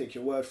should I take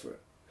your word for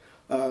it?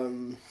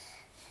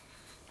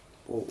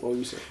 What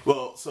you say?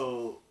 Well,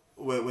 so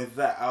with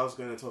that, I was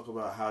going to talk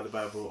about how the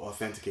Bible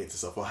authenticates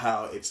itself, or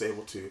how it's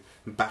able to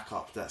back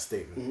up that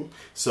statement.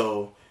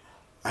 So,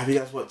 have you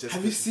guys watched?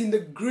 Have you seen the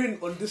grin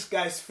on this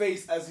guy's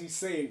face as he's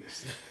saying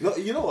this? No,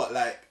 you know what?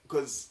 Like,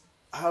 because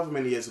however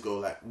many years ago,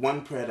 like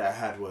one prayer that I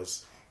had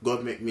was,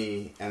 God, make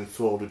me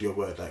enthralled with your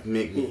word. Like,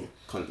 make me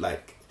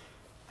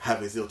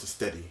have a zeal to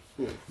study.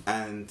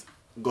 And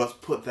God's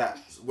put that,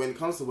 when it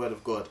comes to the word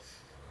of God,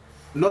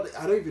 I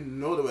don't even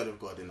know the word of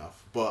God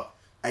enough, but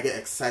I get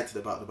excited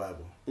about the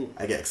Bible.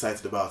 I get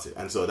excited about it,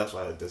 and so that's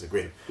why there's a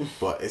grin.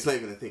 But it's not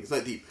even a thing. It's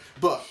not deep.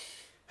 But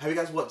have you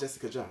guys watched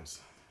Jessica Jones?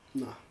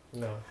 No.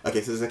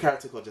 Okay, so there's a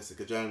character called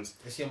Jessica Jones.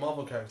 Is she a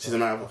Marvel character? She's a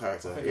Marvel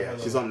character. Yeah,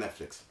 she's on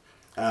Netflix.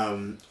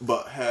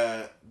 But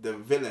the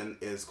villain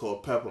is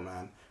called Purple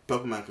Man.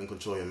 Purple Man can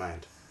control your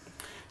mind.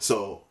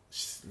 So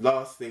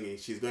last thing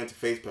is she's going to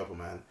face Purple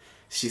Man.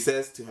 She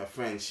says to her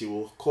friend she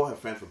will call her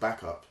friend for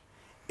backup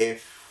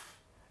if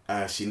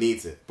she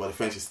needs it, but the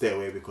friend should stay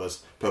away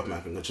because Purple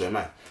Man can control your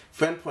mind.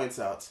 Friend points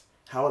out,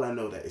 how will I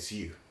know that it's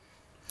you?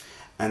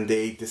 And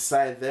they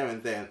decide there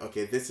and then,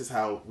 okay, this is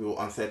how we will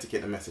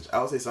authenticate the message.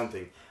 I'll say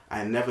something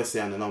I never say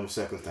under normal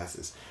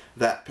circumstances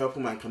that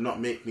Purple Man cannot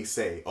make me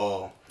say,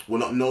 or will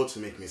not know to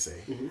make me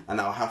say,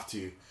 and I'll have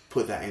to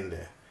put that in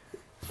there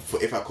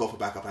for if I call for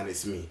backup and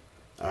it's me.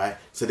 All right.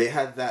 So they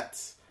had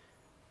that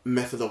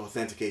method of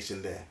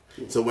authentication there.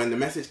 So when the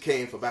message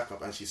came for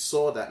backup and she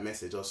saw that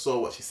message or saw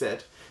what she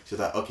said, she was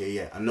like, okay,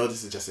 yeah, I know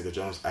this is Jessica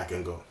Jones, I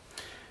can go.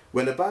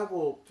 When the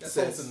Bible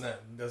says... holes in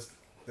that.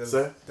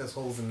 There's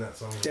holes in that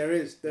song. There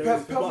is.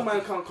 Purple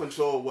Man can't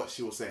control what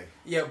she will say.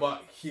 Yeah,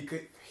 but he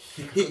could...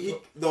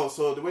 No,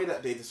 so the way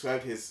that they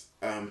describe his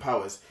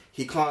powers,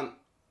 he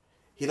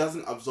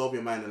doesn't absorb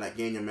your mind and like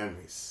gain your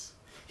memories.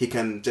 He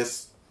can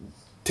just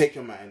take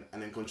your mind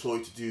and then control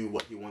you to do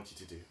what he wants you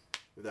to do.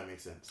 If that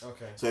makes sense.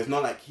 Okay. So it's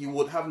not like he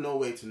would have no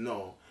way to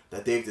know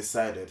that they've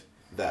decided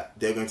that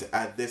they're going to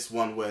add this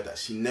one word that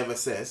she never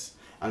says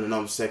under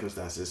normal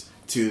circumstances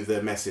to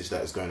the message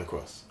that is going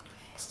across.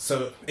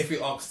 So if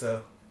you asked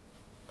her,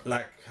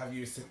 like, have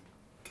you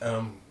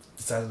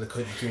decided the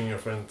code between your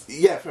friends?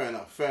 Yeah, fair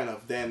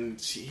enough. Then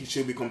he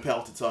should be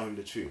compelled to tell him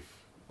the truth.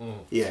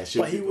 Yeah,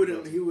 but he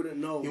wouldn't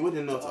know. He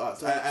wouldn't know to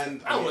ask.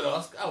 And I would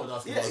ask.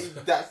 Yeah,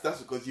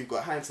 that's because you've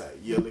got hindsight.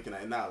 You're looking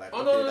at it now, like,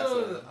 oh okay,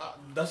 no.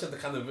 That's just the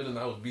kind of villain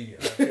I would be.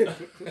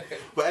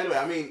 But anyway,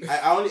 I mean,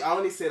 I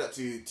only say that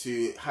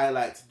to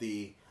highlight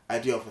the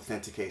idea of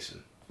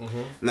authentication.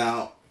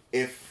 Now,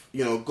 if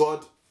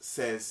God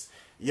says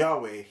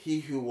Yahweh,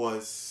 He who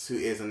was, who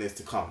is, and is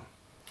to come,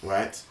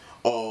 right?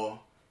 Or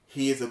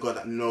He is a God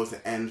that knows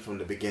the end from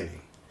the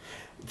beginning.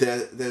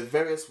 There are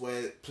various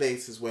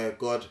places where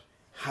God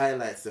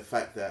highlights the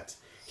fact that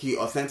he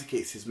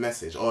authenticates his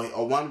message, or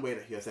one way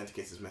that he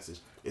authenticates his message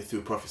is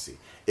through prophecy,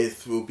 is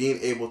through being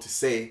able to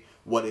say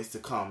what is to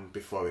come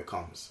before it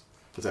comes.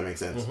 Does that make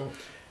sense?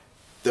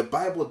 The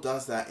Bible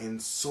does that in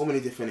so many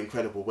different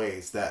incredible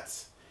ways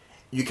that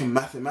you can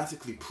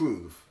mathematically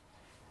prove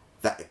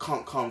that it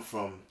can't come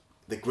from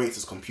the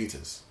greatest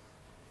computers.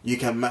 You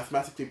can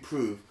mathematically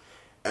prove,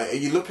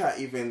 you look at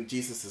even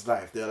Jesus'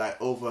 life, there are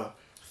like over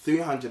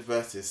 300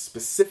 verses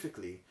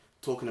specifically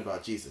talking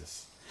about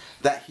Jesus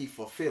that he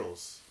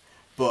fulfills,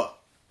 but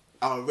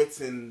are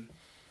written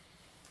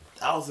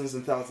thousands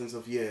and thousands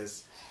of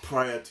years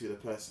prior to the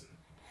person.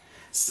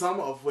 Some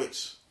of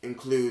which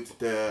include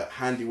the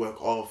handiwork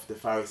of the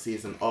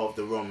Pharisees and of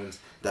the Romans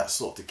that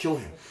sought to kill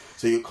him.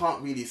 So you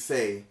can't really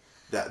say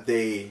that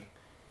they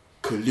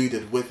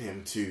colluded with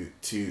him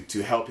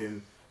to help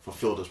him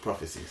fulfill those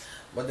prophecies.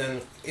 But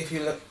then, if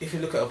you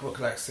look at a book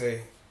like,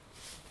 say,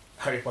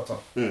 Harry Potter,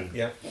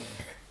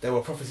 there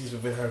were prophecies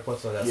within Harry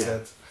Potter that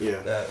said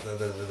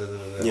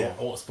that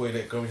I won't spoil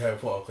it, go with Harry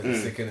Potter because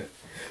it's sick in it.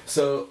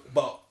 So,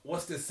 but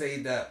what's to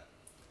say that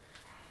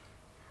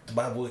the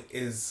Bible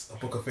is a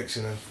book of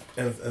fiction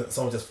and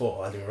someone just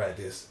thought, I didn't write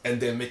this, and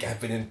then make it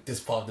happen in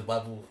this part of the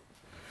Bible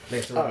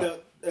later on?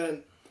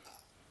 Can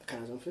I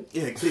have something?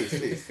 Yeah,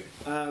 please.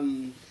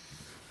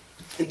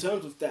 In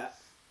terms of that,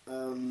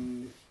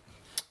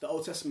 the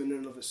Old Testament in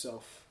and of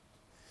itself,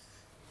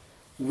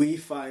 we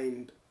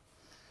find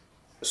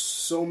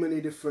so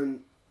many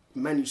different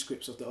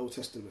manuscripts of the Old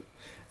Testament,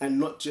 and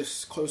not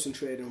just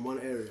concentrated in one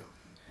area,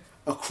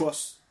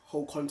 across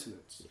whole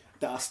continents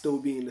that are still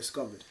being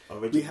discovered.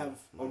 Original We have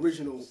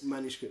original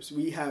manuscripts.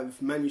 We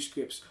have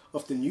manuscripts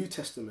of the New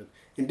Testament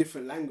in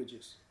different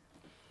languages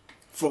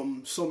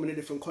from so many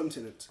different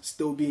continents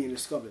still being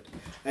discovered.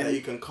 And that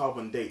you can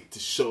carbon date to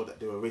show that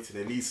they were written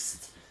at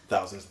least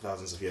thousands and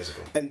thousands of years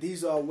ago. And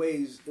these are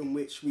ways in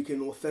which we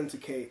can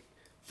authenticate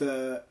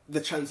the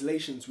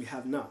translations we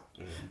have now.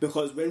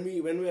 Because when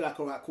we're like,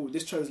 all right, cool,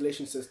 this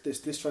translation says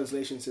this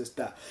translation says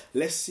that,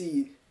 let's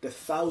see the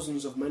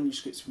thousands of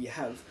manuscripts we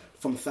have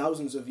from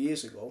thousands of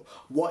years ago.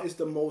 What is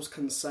the most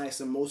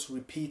concise and most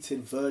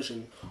repeated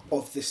version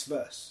of this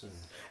verse?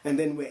 And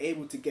then we're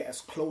able to get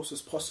as close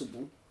as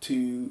possible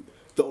to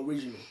the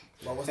original.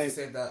 But what's to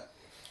say that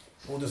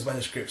all those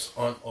manuscripts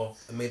aren't of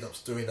a made-up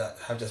story that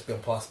have just been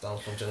passed down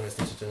from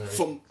generation to generation?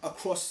 From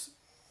across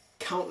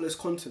countless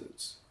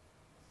continents.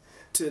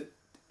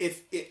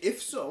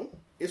 If so,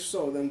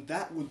 then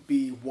that would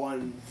be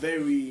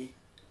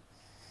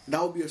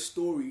that would be a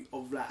story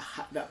of like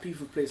that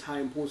people place high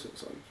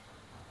importance on.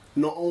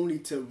 Not only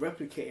to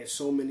replicate it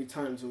so many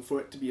times and for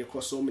it to be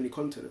across so many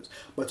continents,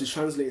 but to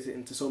translate it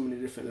into so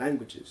many different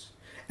languages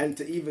and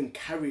to even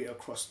carry it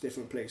across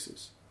different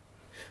places.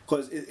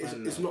 Because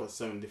it's not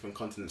so many different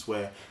continents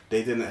where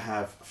they didn't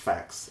have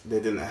fax,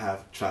 they didn't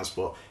have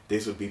transport.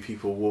 These would be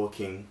people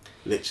walking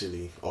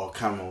literally, or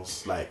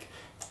camels, like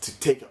to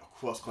take it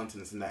across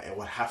continents, and that it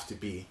would have to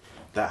be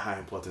that high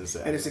importance.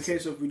 And it's a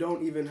case of we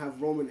don't even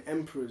have Roman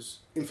emperors,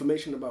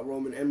 information about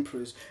Roman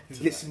emperors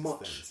this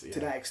much to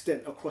that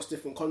extent across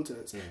different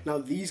continents. Now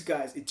these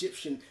guys,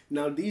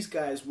 these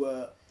guys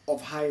were of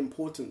high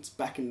importance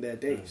back in their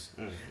days.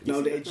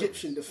 Now the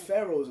Egyptian, the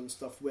pharaohs and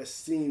stuff were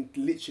seen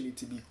literally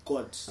to be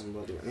gods.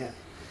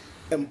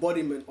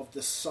 Embodiment of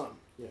the sun.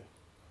 Yeah.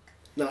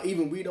 Now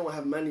even we don't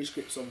have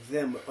manuscripts of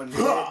them on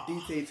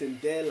dictating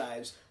their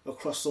lives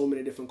across so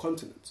many different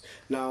continents.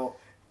 Now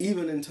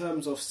even in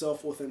terms of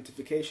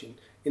self-authentication,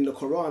 in the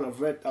Quran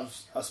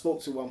I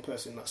spoke to one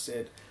person that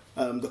said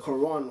the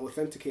Quran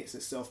authenticates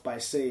itself by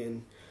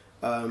saying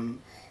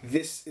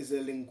this is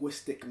a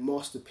linguistic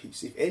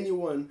masterpiece. If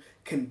anyone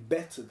can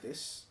better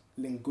this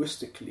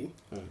linguistically,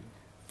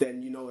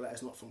 then you know that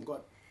it's not from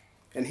God.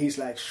 And he's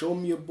like, show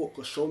me a book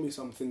or show me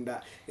something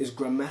that is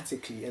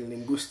grammatically and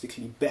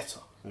linguistically better.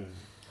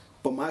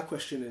 But my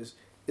question is,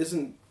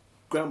 isn't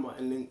grammar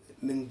and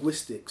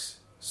linguistics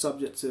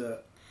subject to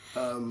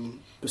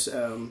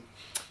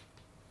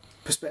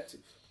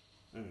perspective?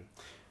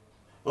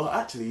 Well,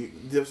 actually,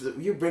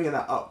 you bringing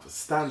that up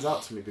stands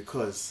out to me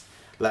because,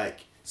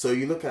 like, so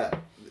you look at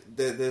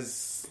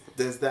there's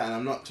that, and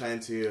I'm not going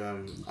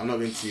to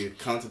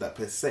counter that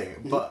per se,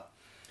 but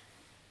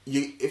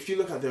if you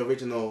look at the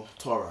original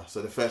Torah,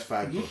 so the first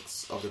 5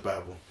 books of the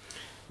Bible,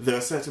 there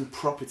are certain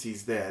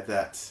properties there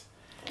that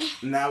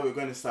now we're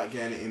going to start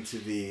getting into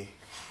the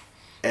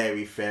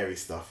airy fairy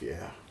stuff,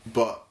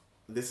 but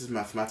this is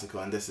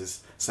mathematical and this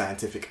is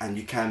scientific, and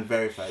you can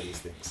verify these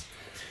things.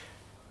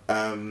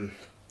 How's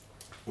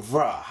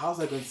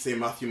I going to say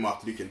Matthew,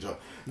 Mark, Luke, and John?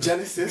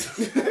 Genesis,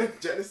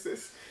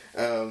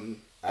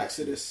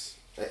 Exodus,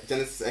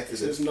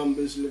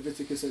 Numbers,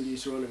 Leviticus, and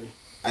Deuteronomy.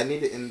 I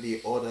need it in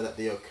the order that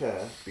they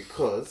occur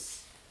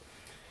because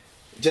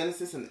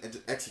Genesis and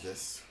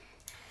Exodus.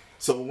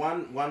 So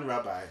one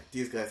rabbi,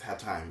 these guys had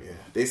time.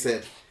 They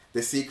said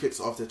the secrets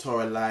of the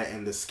Torah lie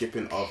in the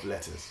skipping of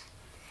letters.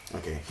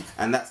 Okay,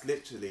 and that's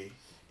literally,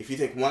 if you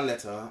take one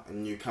letter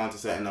and you count a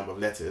certain number of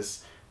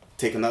letters,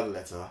 take another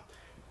letter,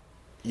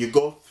 you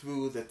go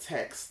through the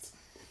text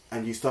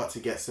and you start to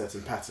get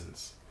certain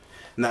patterns.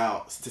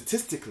 Now,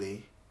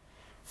 statistically,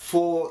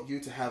 for you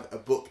to have a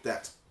book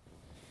that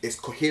is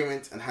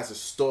coherent and has a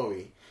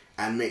story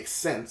and makes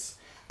sense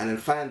and then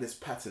find this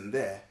pattern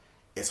there,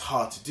 it's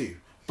hard to do.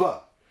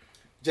 But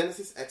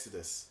Genesis,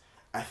 Exodus,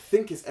 I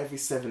think it's every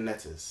 7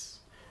 letters.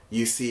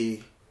 You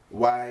see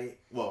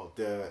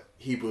the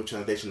Hebrew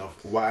translation of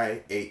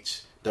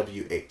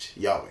YHWH,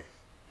 Yahweh.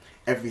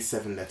 Every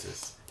 7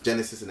 letters.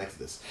 Genesis and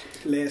Exodus.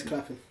 Layers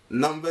clapping.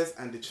 Numbers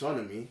and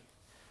Deuteronomy,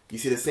 you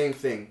see the same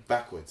thing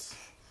backwards.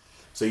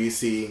 So you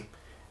see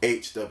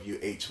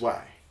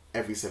HWHY,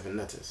 every 7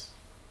 letters.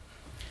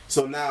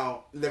 So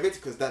now,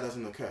 Leviticus, that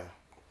doesn't occur.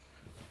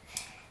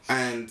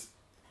 And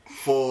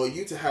for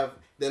you to have,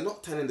 they're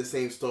not telling the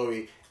same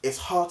story, it's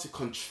hard to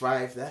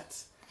contrive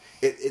that.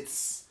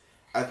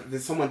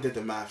 Someone did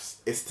the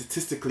maths, it's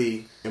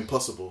statistically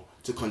impossible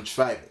to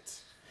contrive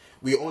it.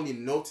 We only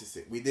notice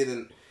it. We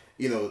didn't,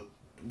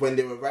 when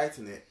they were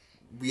writing it,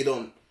 we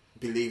don't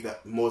believe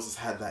that Moses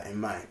had that in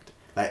mind.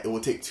 Like, it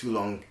will take too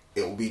long,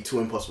 it will be too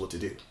impossible to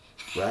do,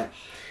 right?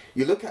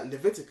 You look at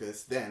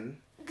Leviticus then,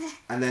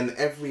 and then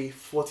every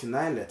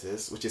 49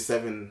 letters, which is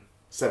 7,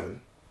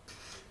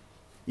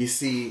 you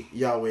see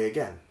Yahweh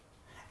again.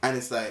 And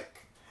it's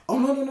like, oh,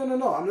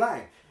 no, I'm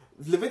lying.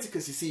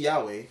 Leviticus, you see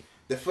Yahweh.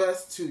 The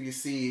first 2, you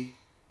see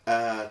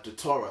the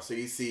Torah. So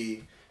you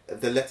see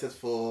the letters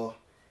for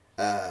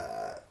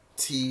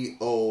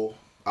Torh,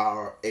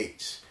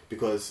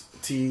 because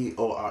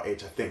Torh, I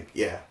think,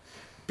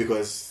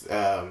 because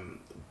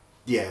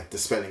the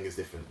spelling is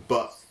different.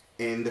 But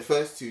in the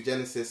first 2,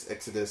 Genesis,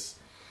 Exodus,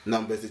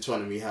 Numbers,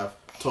 Deuteronomy, you have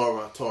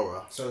Torah,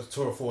 So it's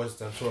Torah forwards,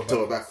 then Torah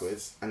Torah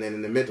backwards, and then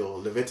in the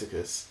middle,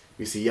 Leviticus,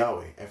 you see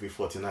Yahweh every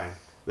 49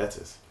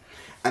 letters.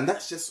 And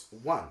that's just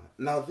one.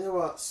 Now, there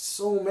are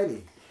so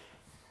many.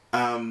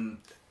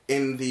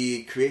 In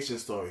the creation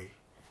story,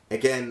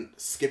 again,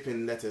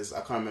 skipping letters,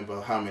 I can't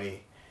remember how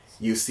many,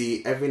 you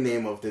see every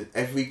name of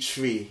every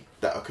tree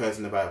that occurs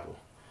in the Bible.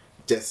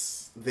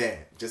 Just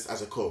there, just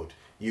as a code.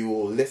 You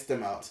will list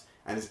them out,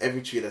 and it's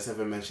every tree that's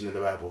ever mentioned in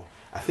the Bible.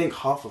 I think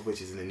half of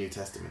which is in the New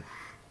Testament.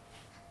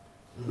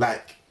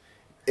 Like,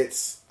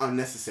 it's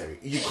unnecessary.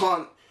 You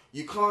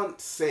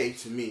can't say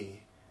to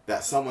me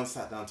that someone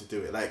sat down to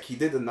do it. Like, he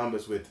did the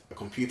numbers with a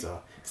computer.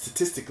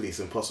 Statistically, it's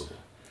impossible.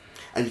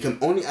 And you can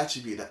only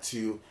attribute that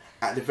to,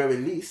 at the very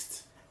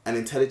least, an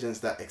intelligence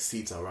that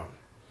exceeds our own.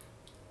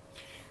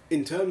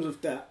 In terms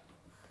of that,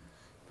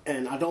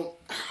 and I don't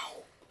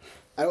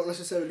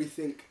necessarily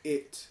think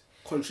it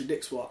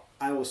contradicts what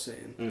I was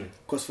saying,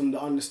 because from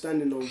the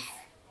understanding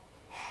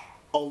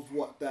of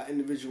what that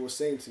individual was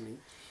saying to me,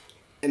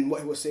 and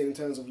what he was saying in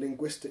terms of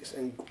linguistics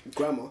and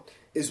grammar,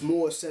 is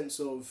more a sense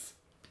of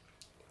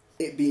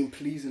it being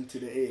pleasing to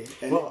the ear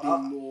and it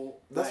being more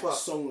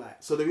song-like.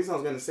 So the reason I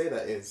was going to say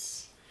that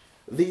is,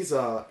 these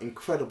are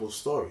incredible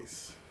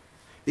stories.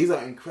 These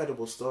are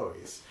incredible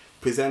stories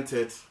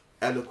presented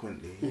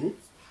eloquently,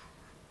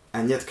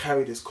 and yet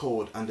carry this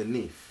code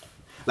underneath.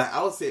 Like,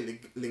 I would say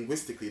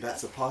linguistically, that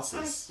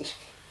surpasses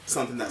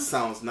something that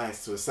sounds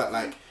nice to a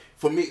like,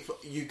 for me,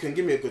 you can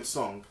give me a good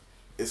song,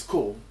 it's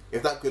cool.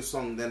 If that good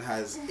song then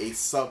has a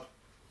sub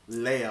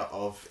layer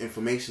of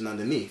information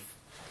underneath,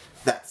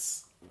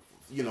 that's,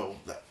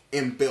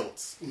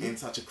 inbuilt in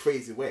such a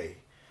crazy way.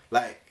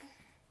 Like,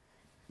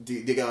 do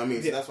you get what I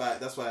mean? Yeah. So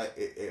that's why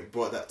it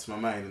brought that to my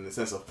mind, in the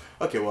sense of,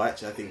 okay, well,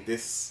 actually, I think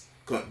this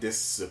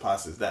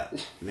surpasses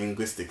that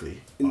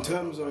linguistically. In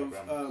terms of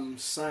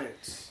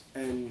science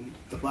and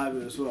the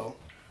Bible as well,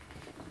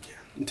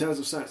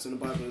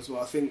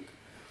 I think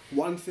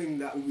one thing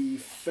that we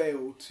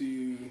fail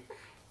to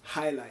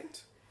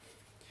highlight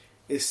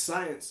is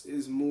science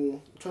is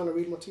more... I'm trying to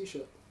read my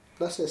t-shirt.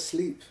 That says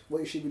sleep, what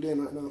you should be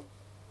doing right now.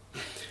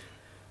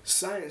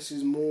 Science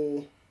is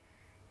more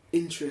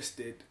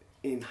interested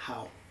in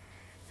how.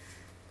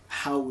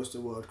 How was the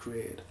world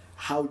created?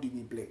 How do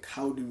we blink?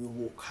 How do we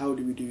walk? How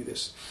do we do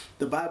this?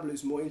 The Bible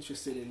is more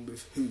interested in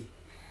with who.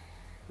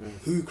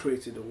 Who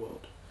created the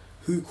world?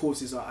 Who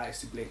causes our eyes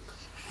to blink?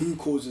 Who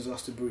causes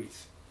us to breathe?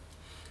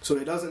 So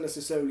it doesn't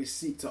necessarily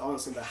seek to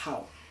answer the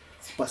how,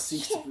 but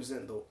seeks to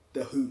present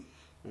the who.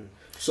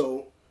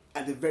 So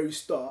at the very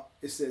start,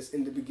 it says,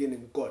 in the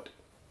beginning, God.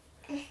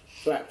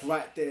 Like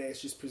right there,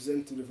 it's just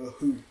presented with a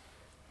who.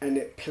 And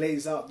it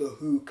plays out the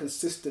who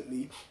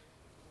consistently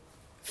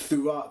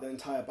throughout the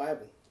entire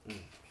Bible.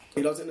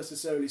 It doesn't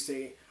necessarily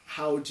say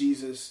how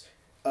Jesus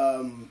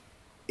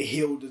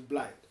healed the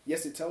blind.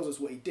 Yes, it tells us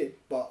what he did,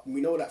 but we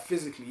know that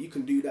physically you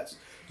can do that.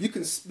 You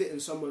can spit in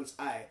someone's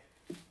eye.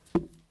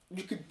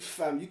 You could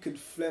phlegm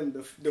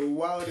the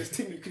wildest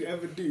thing you could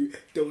ever do.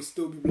 They will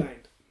still be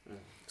blind.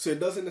 So it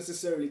doesn't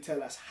necessarily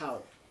tell us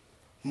how.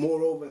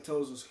 Moreover, it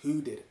tells us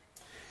who did it.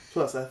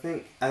 Plus, I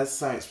think as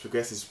science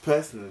progresses,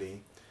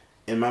 personally,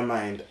 in my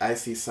mind, I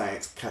see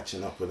science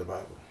catching up with the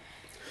Bible.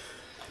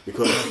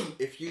 Because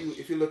if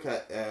you look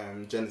at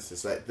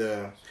Genesis, like,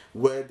 the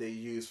word they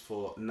use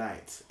for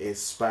night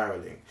is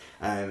spiraling,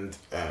 and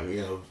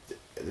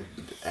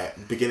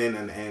beginning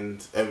and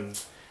end,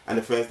 and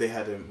the first day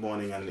had a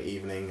morning and an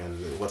evening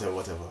and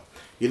whatever.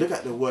 You look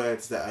at the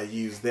words that are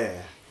used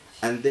there,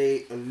 and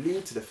they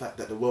allude to the fact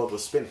that the world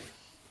was spinning.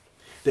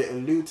 They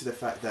allude to the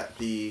fact that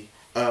the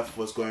Earth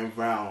was going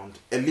round,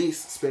 at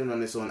least spinning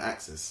on its own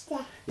axis,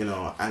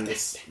 and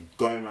it's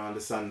going around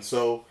the sun.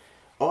 So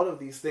all of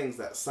these things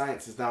that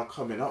science is now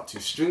coming up to,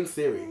 string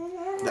theory,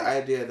 the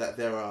idea that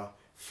there are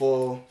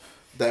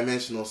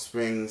four-dimensional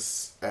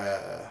springs,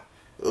 it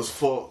was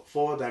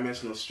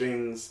four-dimensional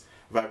strings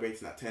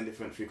vibrating at 10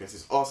 different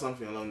frequencies, or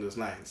something along those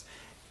lines.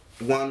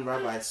 One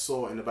rabbi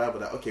saw in the Bible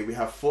that, okay, we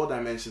have 4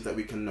 dimensions that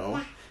we can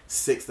know,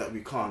 6 that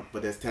we can't,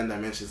 but there's 10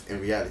 dimensions in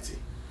reality.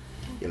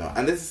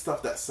 And this is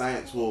stuff that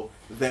science will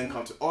then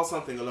come to, or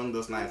something along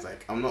those lines.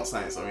 Like, I'm not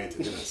science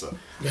oriented, so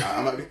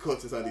I might be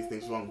quoting some of these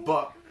things wrong,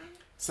 but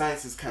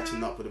science is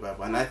catching up with the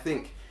Bible. And I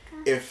think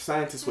if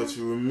scientists were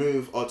to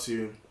remove, or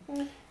to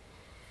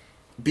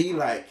be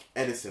like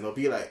Edison, or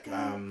be like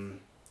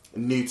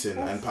Newton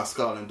and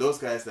Pascal and those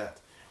guys that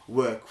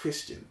were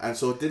Christian, and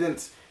so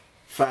didn't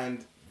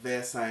find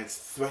their science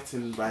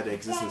threatened by the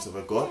existence of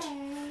a God,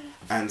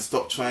 and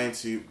stop trying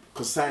to,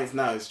 because science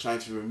now is trying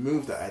to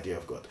remove the idea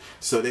of God.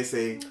 So they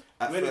say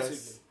at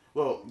first,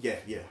 well, yeah,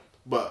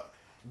 but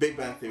Big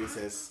Bang Theory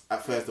says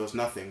at first there was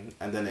nothing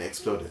and then it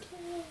exploded,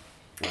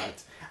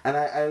 right? And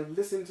I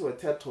listened to a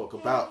TED talk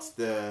about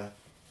the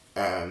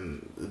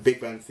Big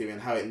Bang Theory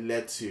and how it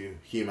led to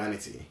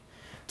humanity,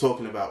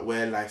 talking about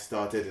where life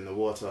started in the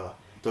water,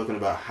 talking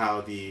about how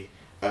the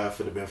Earth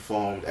would have been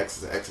formed,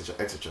 etc., etc.,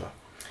 etc.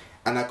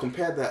 And I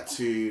compared that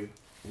to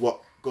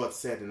what God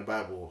said in the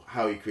Bible,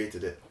 how he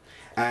created it.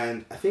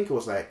 And I think it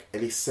was like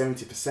at least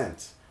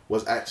 70%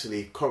 was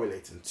actually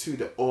correlating to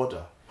the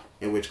order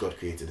in which God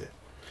created it.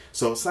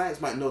 So science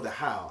might know the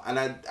how,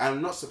 and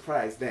I'm not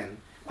surprised then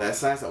that a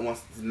science that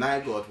wants to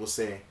deny God will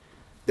say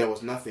there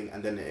was nothing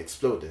and then it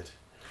exploded.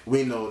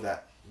 We know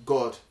that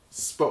God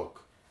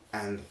spoke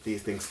and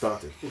these things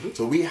started. Mm-hmm.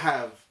 So we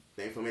have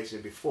the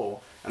information before,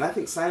 and I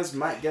think science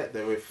might get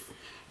there if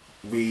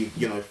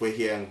if we're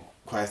here and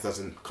Christ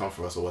doesn't come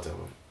for us or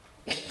whatever.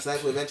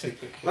 Science will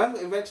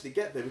eventually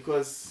get there,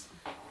 because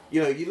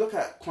you look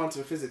at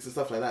quantum physics and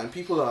stuff like that, and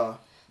people are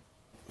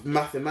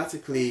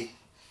mathematically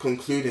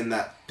concluding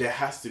that there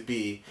has to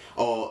be,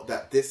 or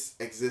that this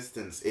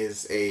existence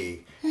is a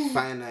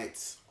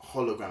finite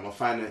hologram or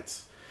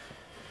finite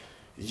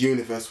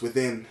universe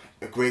within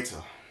a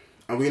greater.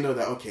 And we know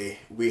that, okay,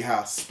 we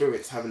have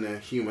spirits having a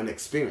human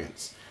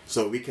experience.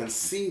 So we can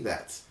see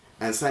that,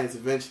 and science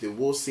eventually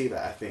will see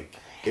that, I think,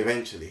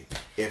 eventually,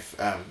 if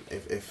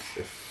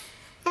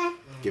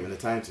given the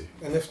time to.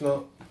 And if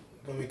not,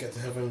 when we get to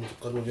heaven,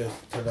 God will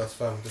just tell us,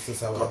 fam, this is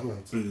how it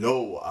happens.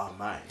 Blow our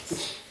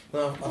minds.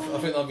 No, I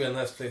think that'll be a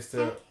nice place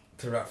to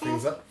wrap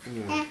things up.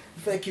 Mm.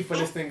 Thank you for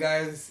listening,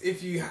 guys.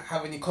 If you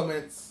have any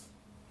comments,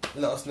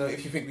 let us know.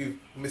 If you think we've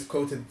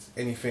misquoted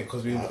anything,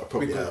 because we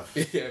probably have.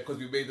 Yeah, because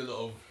we made a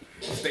lot of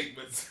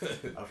statements.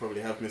 I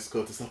probably have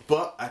misquoted stuff,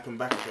 but I can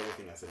back up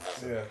everything I said.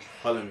 So Yeah.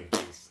 Follow me,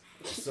 please.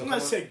 So I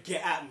said,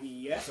 get at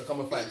me, yeah? So come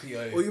and fight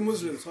PIA. Or you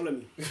Muslims, follow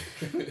me.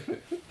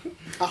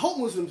 I hope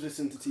Muslims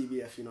listen to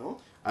TBF, you know?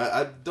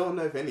 I don't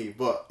know if any,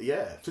 but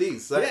yeah,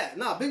 please. Like, Yeah,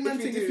 nah, big man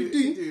thing, if you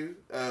do,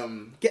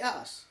 get at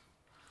us.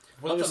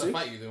 We're not trying to Obviously.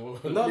 fight you though.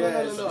 No.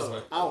 I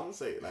don't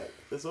say it like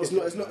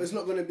it's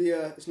not gonna be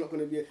a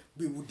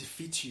we will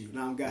defeat you.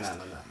 Nah, I'm gassed.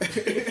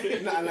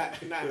 Nah. Nah.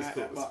 It's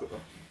cool.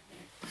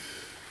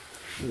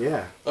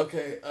 Yeah.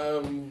 Okay,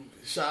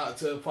 shout out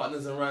to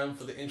Partners in Rhyme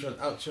for the intro and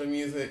outro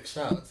music.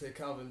 Shout out to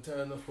Calvin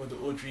Turner for the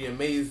Audrey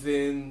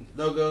Amazing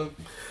logo.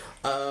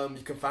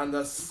 You can find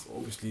us,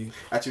 obviously.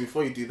 Actually,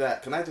 before you do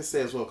that, can I just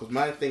say as well, because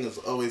my thing has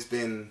always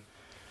been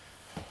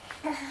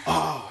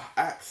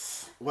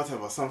acts,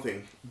 whatever,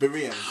 something.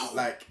 Berean,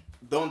 like,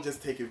 don't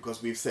just take it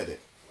because we've said it.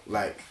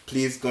 Like,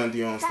 please go and do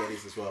your own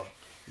studies as well.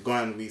 Go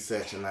and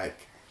research, and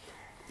like,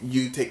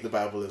 you take the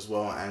Bible as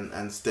well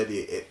and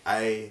study it.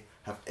 I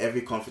have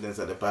every confidence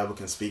that the Bible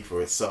can speak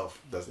for itself.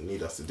 Doesn't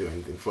need us to do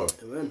anything for it.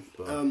 Amen.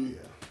 But,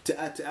 To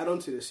add on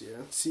to this, yeah,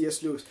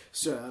 C.S. Lewis.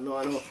 Sir, I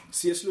know.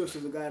 C.S. Lewis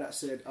was the guy that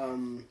said,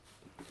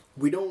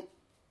 we don't.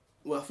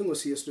 Well, I think it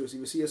was C.S. Lewis.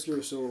 Either C.S.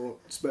 Lewis or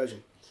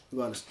Spurgeon. To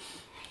be honest,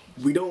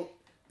 we don't.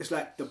 It's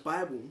like the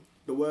Bible,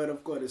 the Word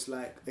of God, is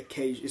like a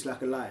cage. It's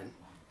like a lion.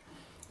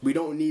 We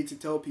don't need to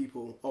tell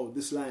people, oh,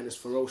 this lion is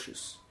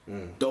ferocious.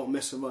 Don't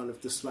mess around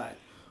with this lion.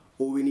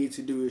 All we need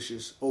to do is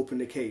just open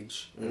the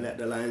cage and let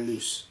the lion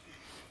loose.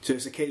 So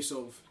it's a case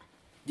of,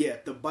 yeah,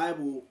 the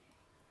Bible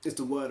is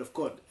the Word of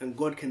God, and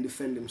God can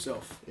defend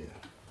Himself. Yeah.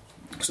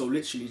 So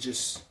literally,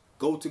 just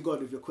go to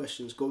God with your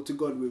questions. Go to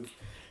God with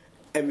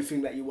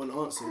everything that you want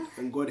answered,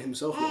 and God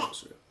Himself will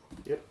answer it.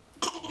 Yep.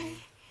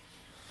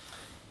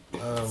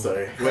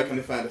 Sorry, where can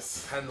they find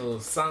us? Handle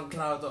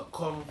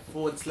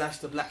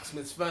soundcloud.com/The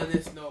Blacksmith's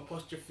Furnace, no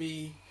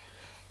apostrophe.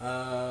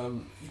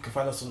 You can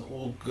find us on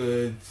all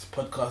good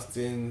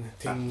podcasting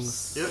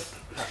things.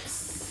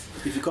 Apps.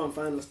 If you can't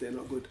find us, they're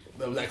not good.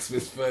 The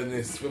Blacksmith's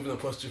Furnace with an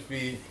apostrophe.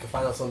 You can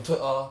find us on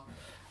Twitter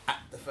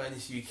 @The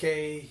Furnace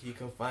UK. You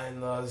can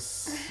find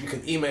us. You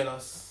can email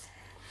us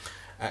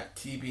at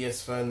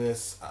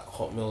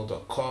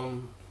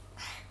tbsfurnace@hotmail.com.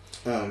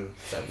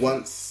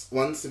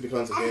 Once it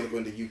becomes available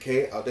in the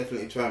UK, I'll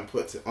definitely try and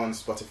put it on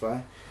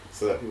Spotify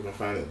so that people can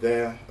find it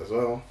there as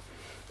well.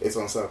 It's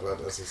on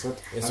SoundCloud, as I said.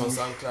 It's on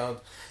SoundCloud.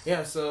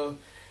 Yeah, so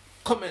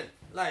comment,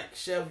 like,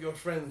 share with your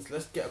friends.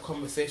 Let's get a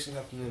conversation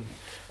happening.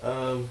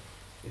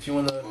 If you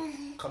want to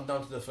come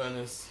down to the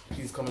furnace,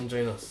 please come and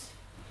join us.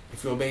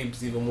 If you're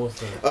babes, even more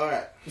so.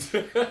 Alright. Is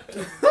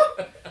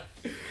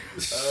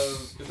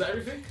that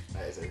everything?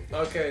 That is everything.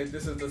 Okay,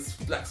 this is the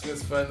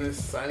Blacksmith's Furnace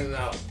signing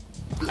out.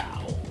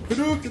 Blow.